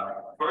of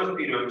it. 1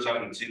 Peter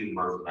chapter 2,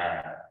 verse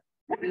 9.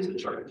 What is the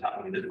church? How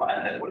do we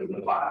define that? What does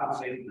the Bible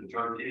say that the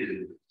church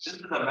is? This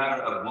isn't a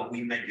matter of what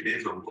we think it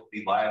is or what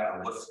we like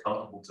or what's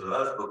comfortable to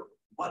us, but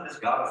what does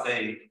God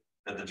say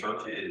that the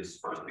church is?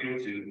 1 Peter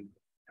 2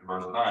 and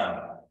verse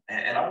 9.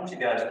 And I want you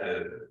guys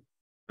to,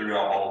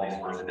 throughout all of these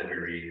verses that we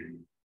read,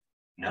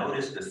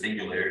 notice the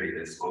singularity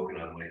that's spoken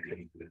of when it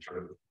comes to the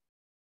church.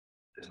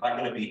 There's not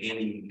going to be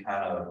any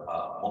kind of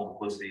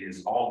multiplicity.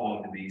 It's all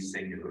going to be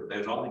singular.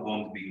 There's only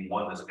going to be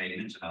one that's made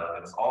mention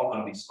of. It's all going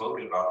to be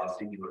spoken about in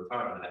singular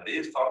terms. And if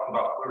it is talking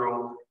about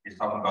plural, it's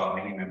talking about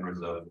many members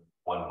of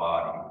one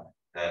body.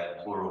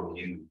 That plural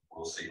you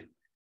will see.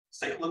 Let's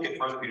take a look at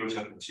 1 Peter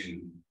chapter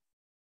 2,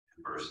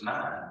 verse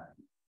 9.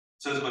 It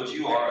says, but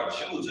you are a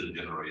chosen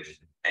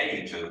generation,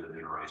 a chosen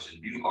generation.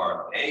 You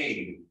are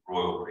a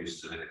royal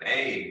priesthood,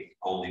 a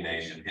holy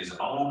nation, his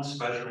own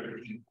special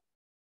people,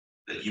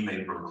 that you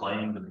may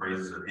proclaim the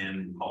praises of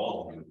him who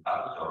called you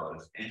out of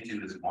darkness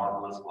into his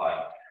marvelous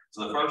light.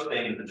 So the first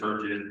thing the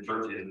church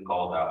is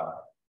called out.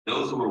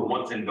 Those who were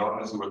once in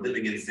darkness, who were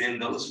living in sin,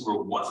 those who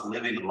were once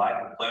living a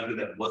life of pleasure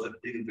that wasn't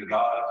pleasing to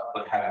God,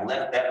 but have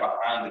left that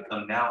behind to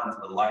come now into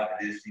the light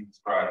that is Jesus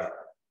Christ,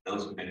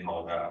 those who've been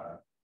called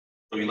out.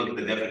 So you look at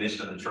the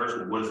definition of the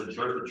church. What is the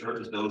church? The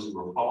church is those who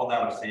were called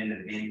out of sin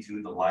and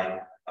into the light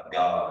of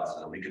God.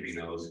 So we could be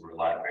those who are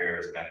light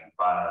bearers, Matthew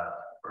 5.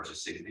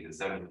 Verses 16 and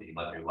 17,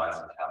 let your lights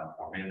shine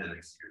before men that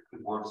they see your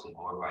good works and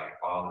glorify your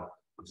Father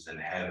which is in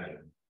heaven.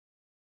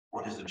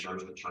 What is the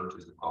church? The church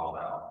is called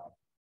out.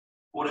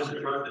 What is the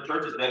church? The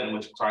church is that in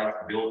which Christ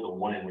built, the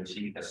one in which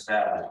he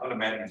established. Go to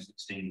Matthew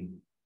 16.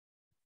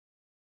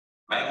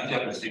 Matthew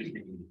chapter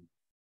 16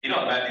 You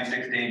know, in Matthew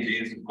 16,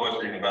 Jesus is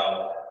questioning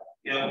about,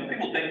 who do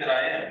people think that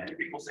I am? Who do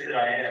people say that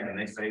I am? And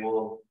they say,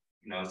 well,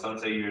 some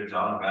say you're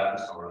John the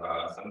Baptist, or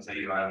some say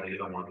you're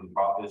Isaiah, one of the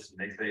prophets. And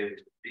they say,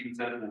 Jesus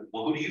says,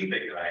 well, who do you think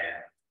that I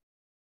am?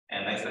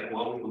 And they say,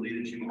 well, we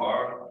believe that you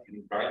are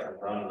Christ, the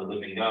Son of the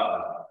living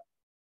God.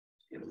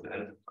 Jesus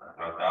says,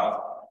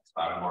 it's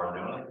not more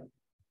doing it.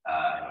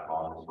 And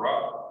upon this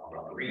rock, I'm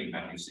going to read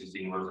Matthew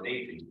 16, verse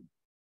 18.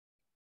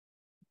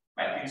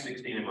 Matthew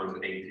 16 and verse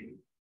 18.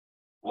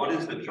 What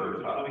is the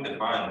church? How do we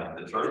define that?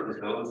 The church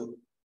is those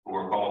who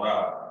are called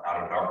out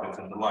of darkness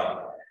into light.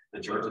 The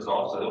church is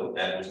also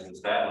that which is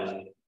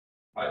established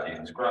by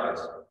Jesus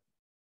Christ.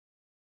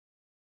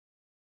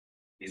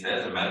 He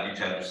says in Matthew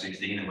chapter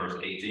 16 and verse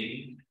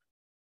 18,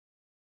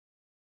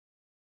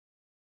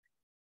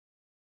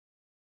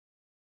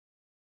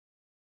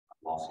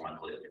 I lost my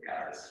clip,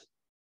 guys.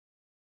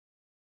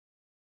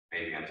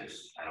 Maybe I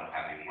don't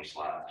have any more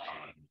slides.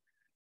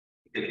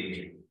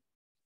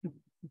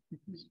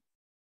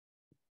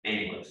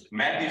 Anyways,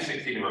 Matthew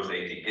 16 verse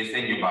 18. It's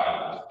in your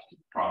Bible.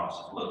 Promise.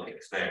 Look,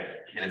 it's there.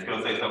 And it's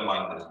going to say something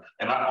like this.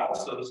 And I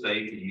also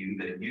say to you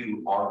that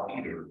you are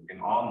Peter,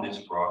 and on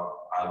this rock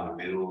I will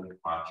build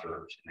my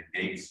church, and the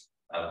gates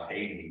of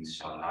Hades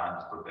shall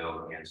not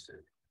prevail against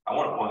it. I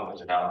want to point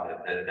something out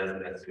that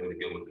doesn't necessarily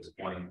go with this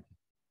point.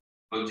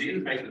 But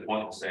Jesus makes the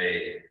point to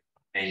say,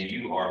 and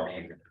you are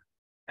Peter,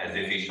 as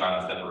if he's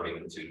trying to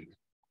separate the two.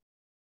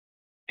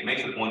 He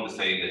makes the point to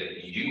say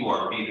that you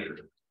are Peter,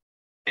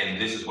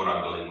 and this is what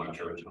I'm building my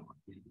church on.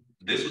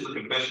 This was the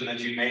confession that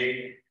you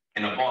made,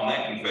 and upon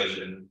that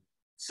confession,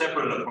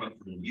 separate and apart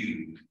from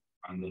you,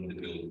 I'm going to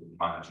build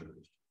my church.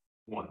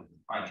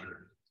 My church.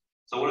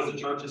 So what is the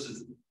church? This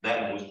is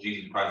that which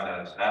Jesus Christ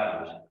has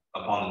established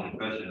upon the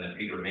confession that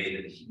Peter made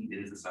that he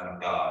is the Son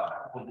of God.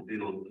 I want to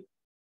build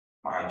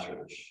my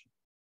church.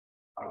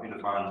 How do we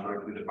define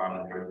church? We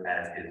define the church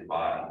as his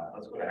body.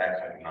 Let's go to Acts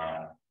chapter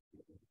 9.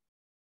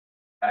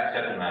 Acts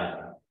chapter 9.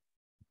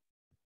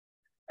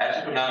 Acts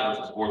chapter 9,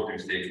 verses 4 through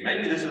 6.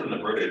 Maybe this isn't the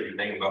verse if you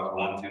think about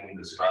going to and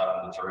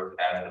describing the church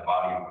as the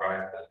body of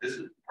Christ, but this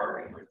is the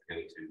perfect verse to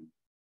go to.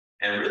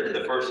 And really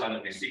the first time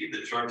that we see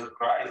the church of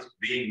Christ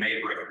being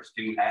made reference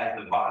to as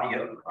the body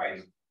of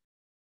Christ.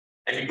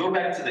 If you go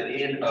back to the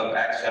end of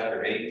Acts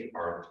chapter 8,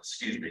 or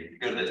excuse me, if you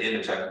go to the end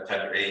of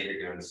chapter 8,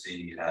 you're going to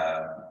see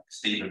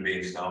Stephen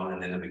being stoned.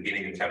 And in the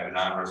beginning of chapter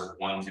 9, verses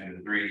 1, 2,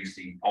 and 3, you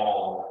see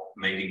Paul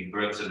making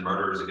threats and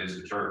murders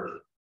against the church.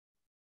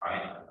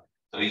 Right?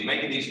 So he's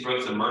making these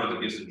threats and murders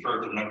against the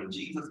church. And whenever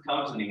Jesus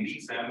comes and he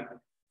meets him,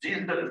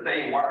 Jesus doesn't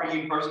say, why are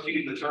you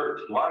persecuting the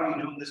church? Why are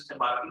you doing this to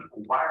my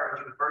people? Why are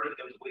you hurting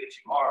them the way that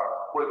you are?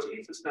 What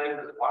Jesus says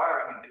is, why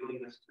are you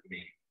doing this to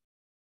me?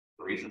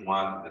 The reason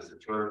why is because the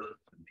church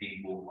and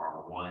people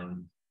are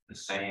one, the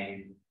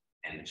same,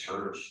 and the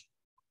church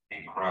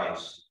and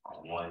Christ are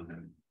one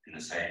and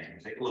the same.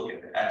 Take a look at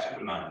it. Acts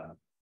chapter 9,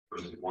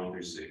 verses 1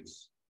 through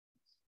 6.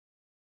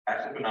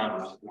 Acts chapter 9,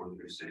 verses 4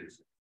 through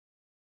 6.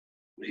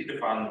 We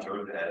define the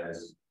church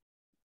as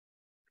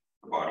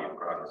the body of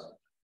Christ.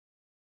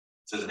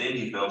 It says, then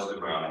he fell to the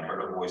ground and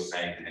heard a voice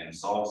saying to him,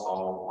 Saul,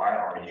 Saul, why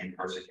are you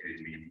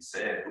persecuting me? He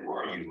said, who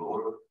are you,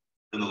 Lord?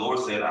 Then the Lord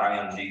said, I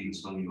am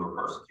Jesus, whom you are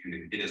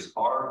persecuting. It is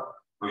hard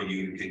for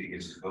you to kick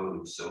against the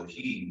goads. So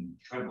he,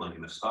 trembling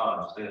and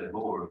astonished, said,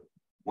 Lord,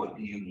 what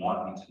do you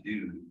want me to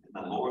do?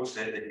 And the Lord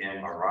said to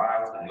him,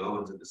 arise and go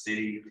into the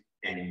city,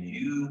 and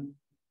you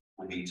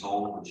will be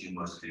told what you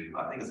must do.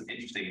 I think it's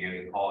interesting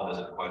here that Paul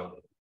doesn't question.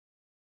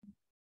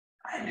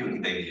 I didn't do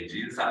anything to you,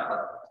 Jesus.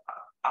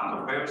 I'm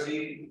a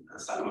Pharisee, the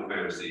son of a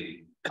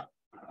Pharisee. I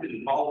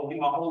didn't follow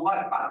you my whole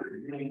life. I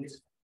didn't do anything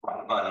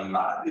right by you.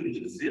 I didn't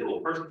do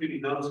zeal,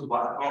 persecuting those who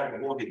I thought were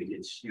going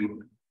against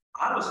you.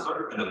 I'm a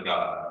servant of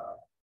God.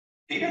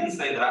 He didn't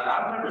say that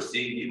I've never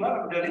seen you. I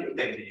haven't done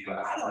anything to you.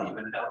 I don't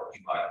even know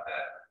you like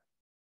that.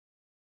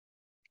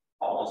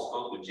 Paul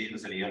spoke with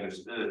Jesus and he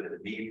understood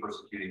that me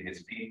persecuting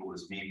his people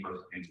is me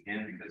persecuting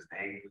him because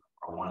they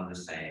are one and the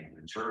same.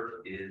 The church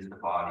is the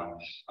body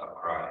of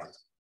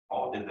Christ.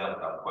 Paul did that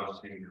without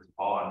questioning because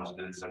Paul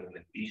understood something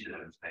that he should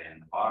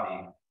understand. The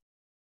body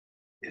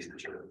is the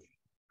church.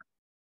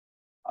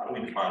 How do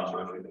we define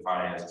church? We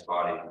define it as its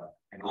body.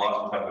 In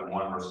Colossians chapter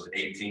 1, verses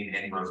 18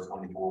 and verse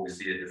 24, we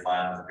see it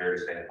defined the very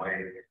same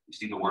way. We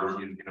see the words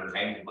used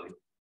interchangeably.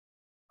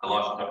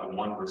 Colossians chapter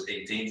 1, verse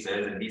 18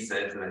 says, and he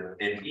says that,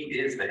 and he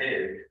is the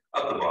head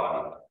of the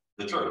body,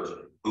 the church,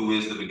 who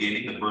is the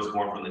beginning, the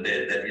firstborn from the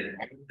dead, that in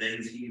all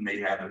things he may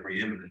have the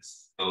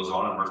preeminence. Goes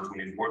on in verse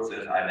 24,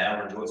 says, I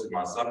now rejoice in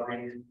my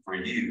suffering for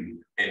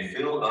you, and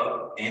fill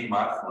up in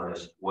my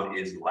flesh what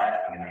is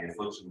lacking in the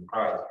affliction of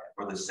Christ,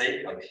 for the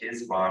sake of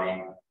his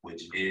body,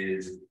 which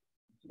is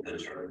the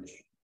church.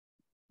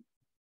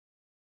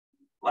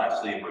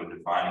 Lastly, if we're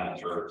defining the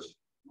church,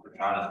 we're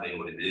trying to say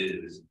what it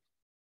is.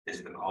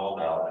 It's the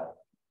called out,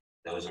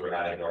 those who are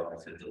out of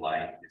darkness into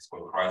light. It's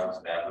what Christ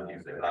established.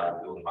 He says, I will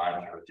build my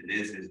church. It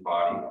is his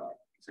body.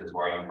 He says,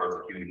 why are you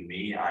persecuting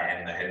me? I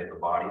am the head of the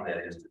body,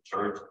 that is the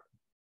church.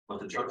 But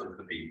the church is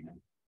the people.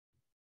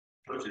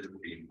 Church is the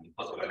people.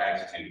 Let's go to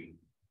Acts 2.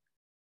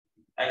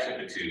 Acts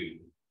chapter 2.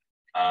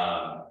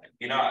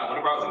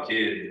 Whenever I was a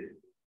kid,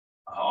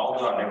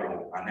 although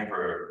I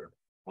never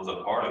was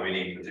a part of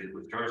any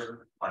particular church,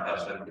 like I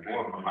said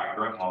before, when my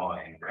grandma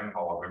and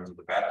grandpa were members of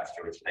the Baptist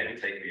church, they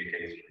would take me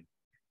occasionally.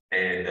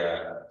 And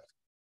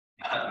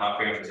my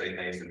parents would say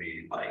things to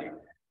me like,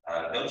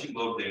 don't you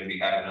go up there and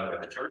be acting up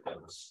at the church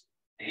house.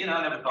 And,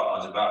 I never thought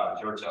much about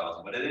the church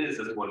house, but it is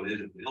just what it is.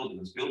 The building.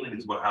 This building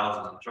is what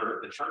houses the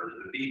church. The church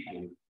is the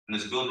people, and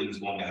this building is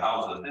going to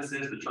house us. This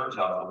is the church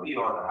house, but we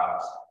are the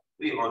house.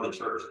 We are the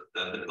church,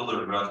 the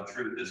pillar of God's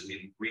truth, as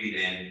we read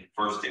in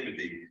 1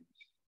 Timothy.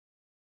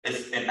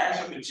 It's in Acts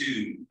chapter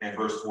 2 and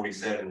verse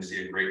 47, we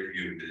see a great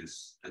view of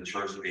this, the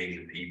church being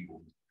the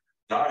people.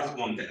 God is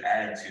going to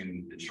add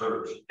to the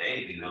church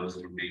daily those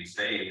who are being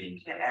saved.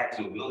 He can't add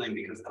to a building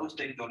because those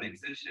things don't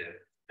exist yet.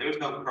 There's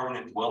no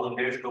permanent dwelling.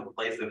 There's no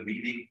place of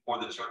meeting for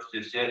the church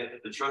just yet.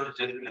 The church has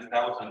just been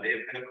established on the day of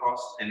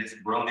Pentecost, and it's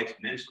grown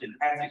exponentially. And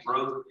as it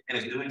grows and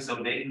it's doing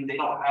so daily, they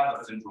don't have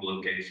a central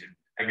location.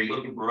 If you're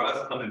looking for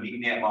us, come and meet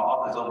me at my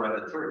office over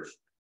at the church.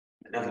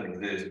 It doesn't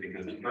exist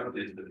because the church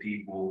is the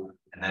people,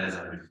 and that is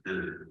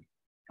understood.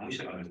 And we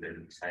should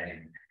understand the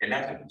same. In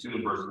Acts 2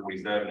 and verse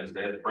 47, it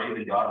says,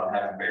 praising God and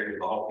having favor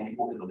with all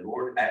people, and the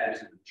Lord added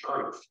to the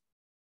church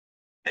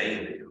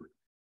daily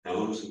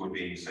those who were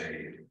being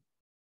saved.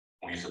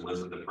 When you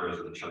solicit the prayers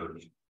of the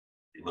church,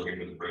 you're looking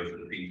for the prayers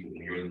of the people.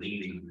 When you're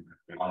leaning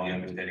on the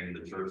understanding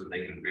of the church so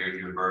they can bear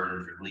your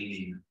burdens, you're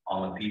leaning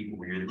on the people.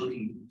 When you're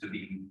looking to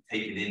be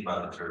taken in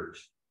by the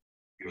church,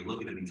 you're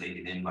looking to be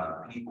taken in by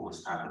the people.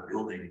 It's not the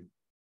building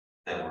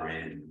that we're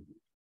in.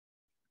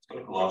 Let's go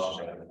to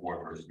Colossians chapter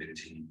 4, verse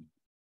 15.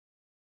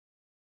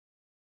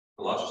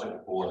 Colossians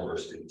chapter 4,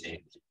 verse 15.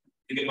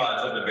 You can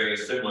find something very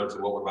similar to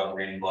what we're about to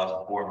read in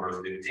Colossians 4,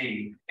 verse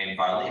 15, and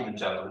Philemon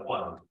chapter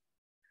 1.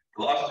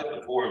 Colossians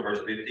chapter 4, verse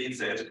 15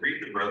 says, greet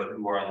the brethren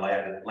who are in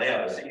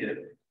Laodicea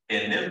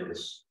and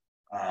Nymphus,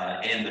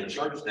 and the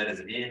church that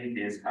is in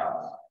his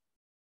house.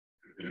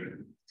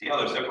 See how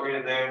they're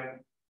separated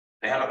there?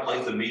 They had a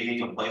place of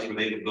meeting, a place where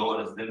they would go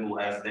and assemble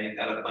as saints,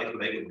 had a place where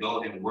they would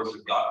go and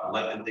worship God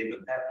collectively,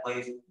 but that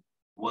place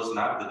was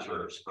not the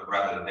church, but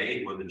rather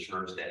they were the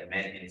church that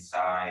met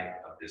inside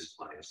of this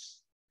place.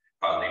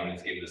 Philemon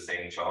is given the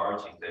same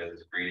charge. He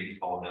says, greetings,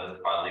 Paul does.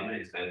 Philemon,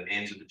 he says,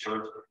 into the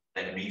church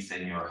that meets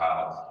in your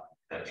house.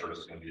 That church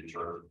is going to be the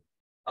church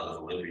of the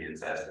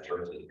Philippians, as the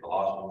church of the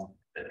Colossians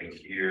that meet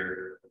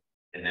here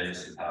in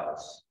Ephesus'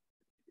 house.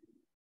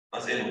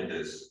 Let's end with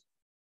this.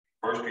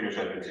 1 Peter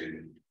chapter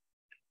 2.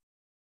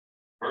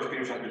 1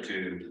 Peter chapter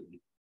 2,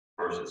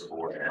 verses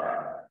 4 and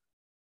 5.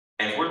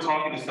 And if we're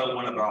talking to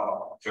someone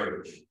about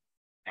church,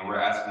 and we're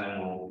asking them,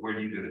 well, where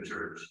do you go to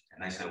church?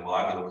 And they say, well,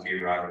 I go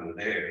here, I go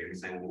there. And you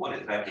say, well, what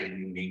exactly do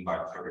you mean by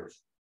church?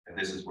 And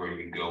this is where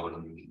you go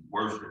and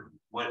worship.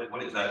 What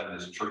exactly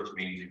does church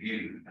mean to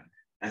you?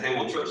 And they say,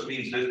 well, church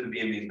means this to me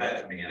and means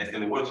that to me. And they say,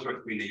 well, what does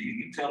church mean to you?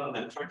 You tell them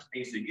that church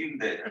means to you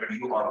that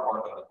you are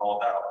part of the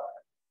called out.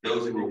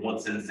 Those who were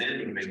once in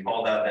sin and been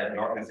called out of that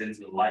darkness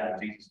into the light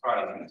of Jesus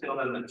Christ. You tell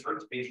them that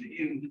church means to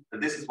you that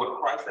this is what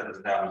Christ has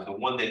established. The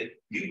one that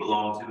you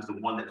belong to is the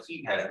one that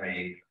he has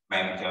made.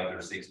 Matthew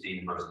chapter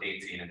 16, verse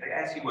 18. If they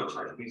ask you what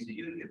church means to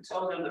you, you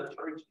tell them that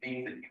church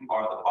means that you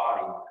are the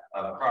body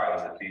of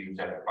Christ. Ephesians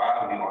chapter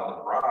 5, you are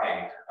the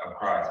bride of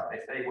Christ.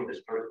 If they say what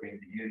does church mean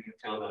to you, you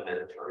tell them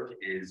that the church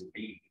is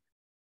me,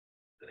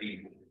 the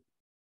people.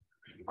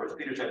 1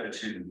 Peter chapter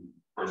 2,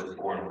 verses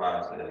 4 and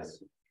 5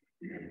 says,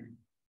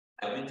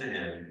 coming to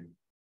him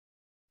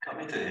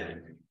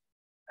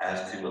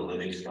as to a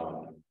living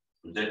stone,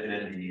 rejected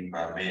indeed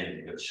by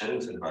men, but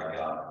chosen by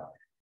God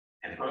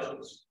and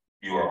precious.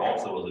 You are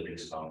also a living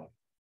stone.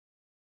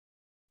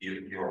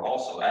 You are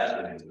also, as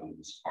living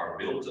stones, are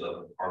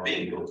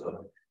being built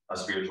up a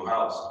spiritual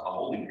house, a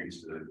holy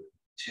priesthood,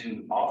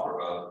 to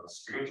offer up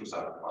spiritual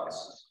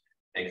sacrifices,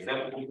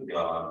 acceptable to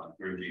God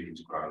through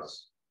Jesus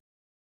Christ.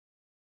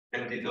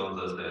 Timothy tells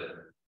us that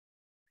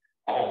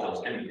Paul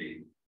tells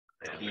Timothy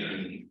that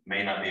he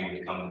may not be able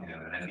to come to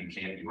him, and if he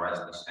can't, he writes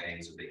these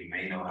things so that he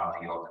may know how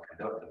he ought to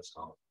conduct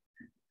himself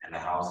in the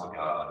house of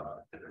God,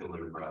 the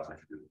pillar of God's truth.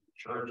 The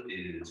church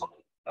is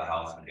the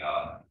house of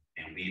God,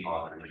 and we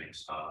are the living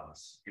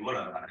stones. You want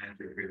an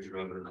accurate picture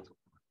of it?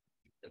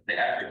 The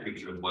accurate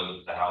picture of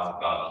what the house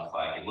of God looks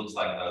like. It looks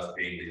like us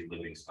being these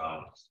living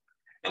stones.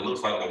 It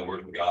looks like the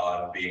word of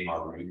God being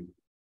our roof.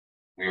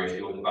 We are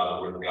healed by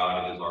the word of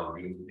God. It is our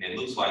roof. It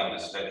looks like the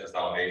steps of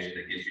salvation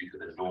that gets you to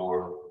the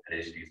door that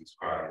is Jesus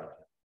Christ.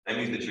 That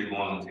means that you're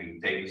going to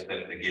take the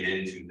step to get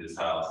into this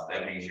house.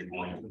 That means you're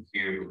going to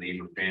hear,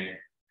 believe, repent,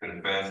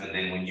 confess, and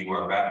then when you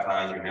are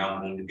baptized, you're now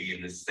going to be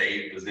in the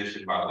saved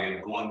position by way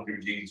of going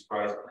through Jesus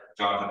Christ.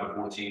 John chapter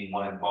 14,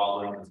 1 and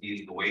following, because he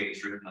is the way, the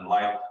truth, and the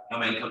life. No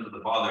man comes to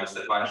the Father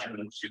except by him.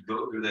 Once you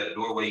go through that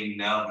doorway, you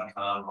now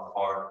become a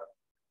part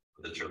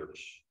of the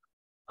church.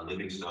 A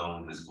living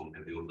stone is going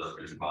to build up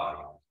his body.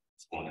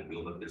 It's going to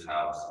build up this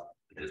house.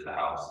 It is the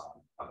house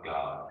of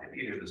God. And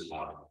Peter this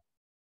morning,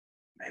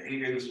 maybe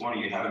here this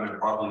morning you haven't been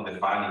properly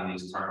defining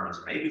these terms.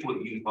 Maybe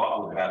what you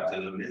thought was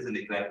baptism isn't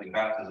exactly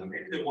baptism.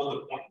 Maybe there was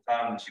a point in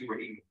time that you were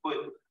even put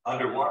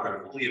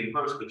underwater, fully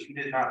immersed, but you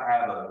did not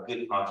have a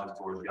good conscience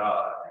towards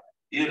God.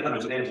 You didn't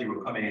understand you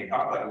were coming in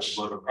contact with the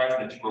blood of Christ,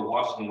 that you were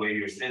washing away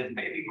your sins.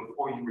 Maybe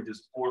before you were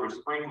just poured or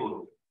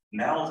sprinkled.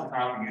 Now is the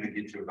time for you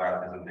to get your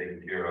baptism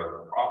taken care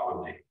of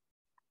properly.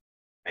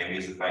 Maybe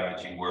it's the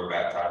fact that you were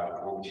baptized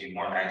before, but you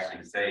weren't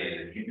actually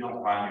saved, and you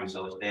don't find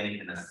yourself standing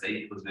in a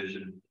safe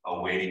position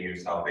awaiting your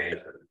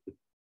salvation.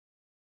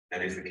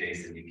 That is the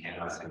case, and you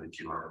cannot say that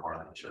you are a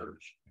part of the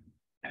church.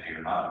 If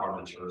you're not part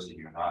of the church, and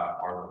you're not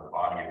part of the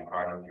body of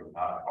Christ, you're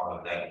not part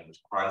of that which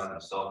Christ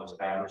himself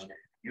established,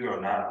 you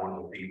are not one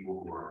of the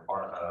people who are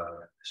part of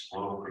this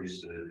royal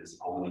priesthood, this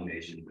holy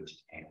nation, which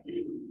can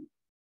do.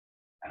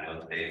 I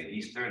know today is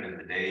Easter, and if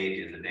today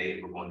is the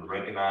day we're going to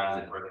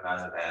recognize it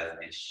as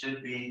it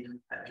should be,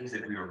 that means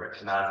that we are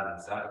recognizing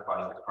the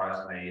sacrifice that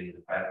Christ made,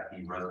 the fact that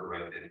he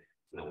resurrected,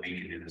 so that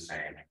we can do the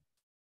same.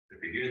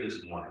 If you're here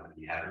this morning,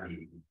 you have a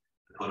need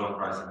to put on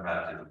Christ in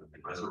baptism,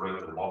 to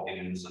resurrect, to walk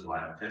in the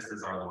sublime, just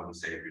as our Lord and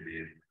Savior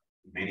did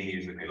many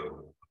years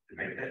ago, to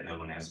make that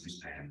known as we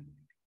stand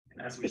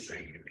and as we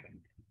sing.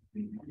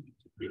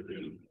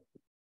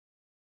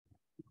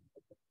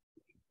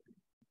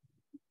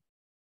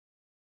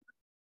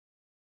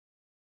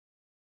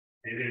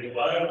 El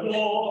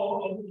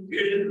barco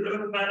que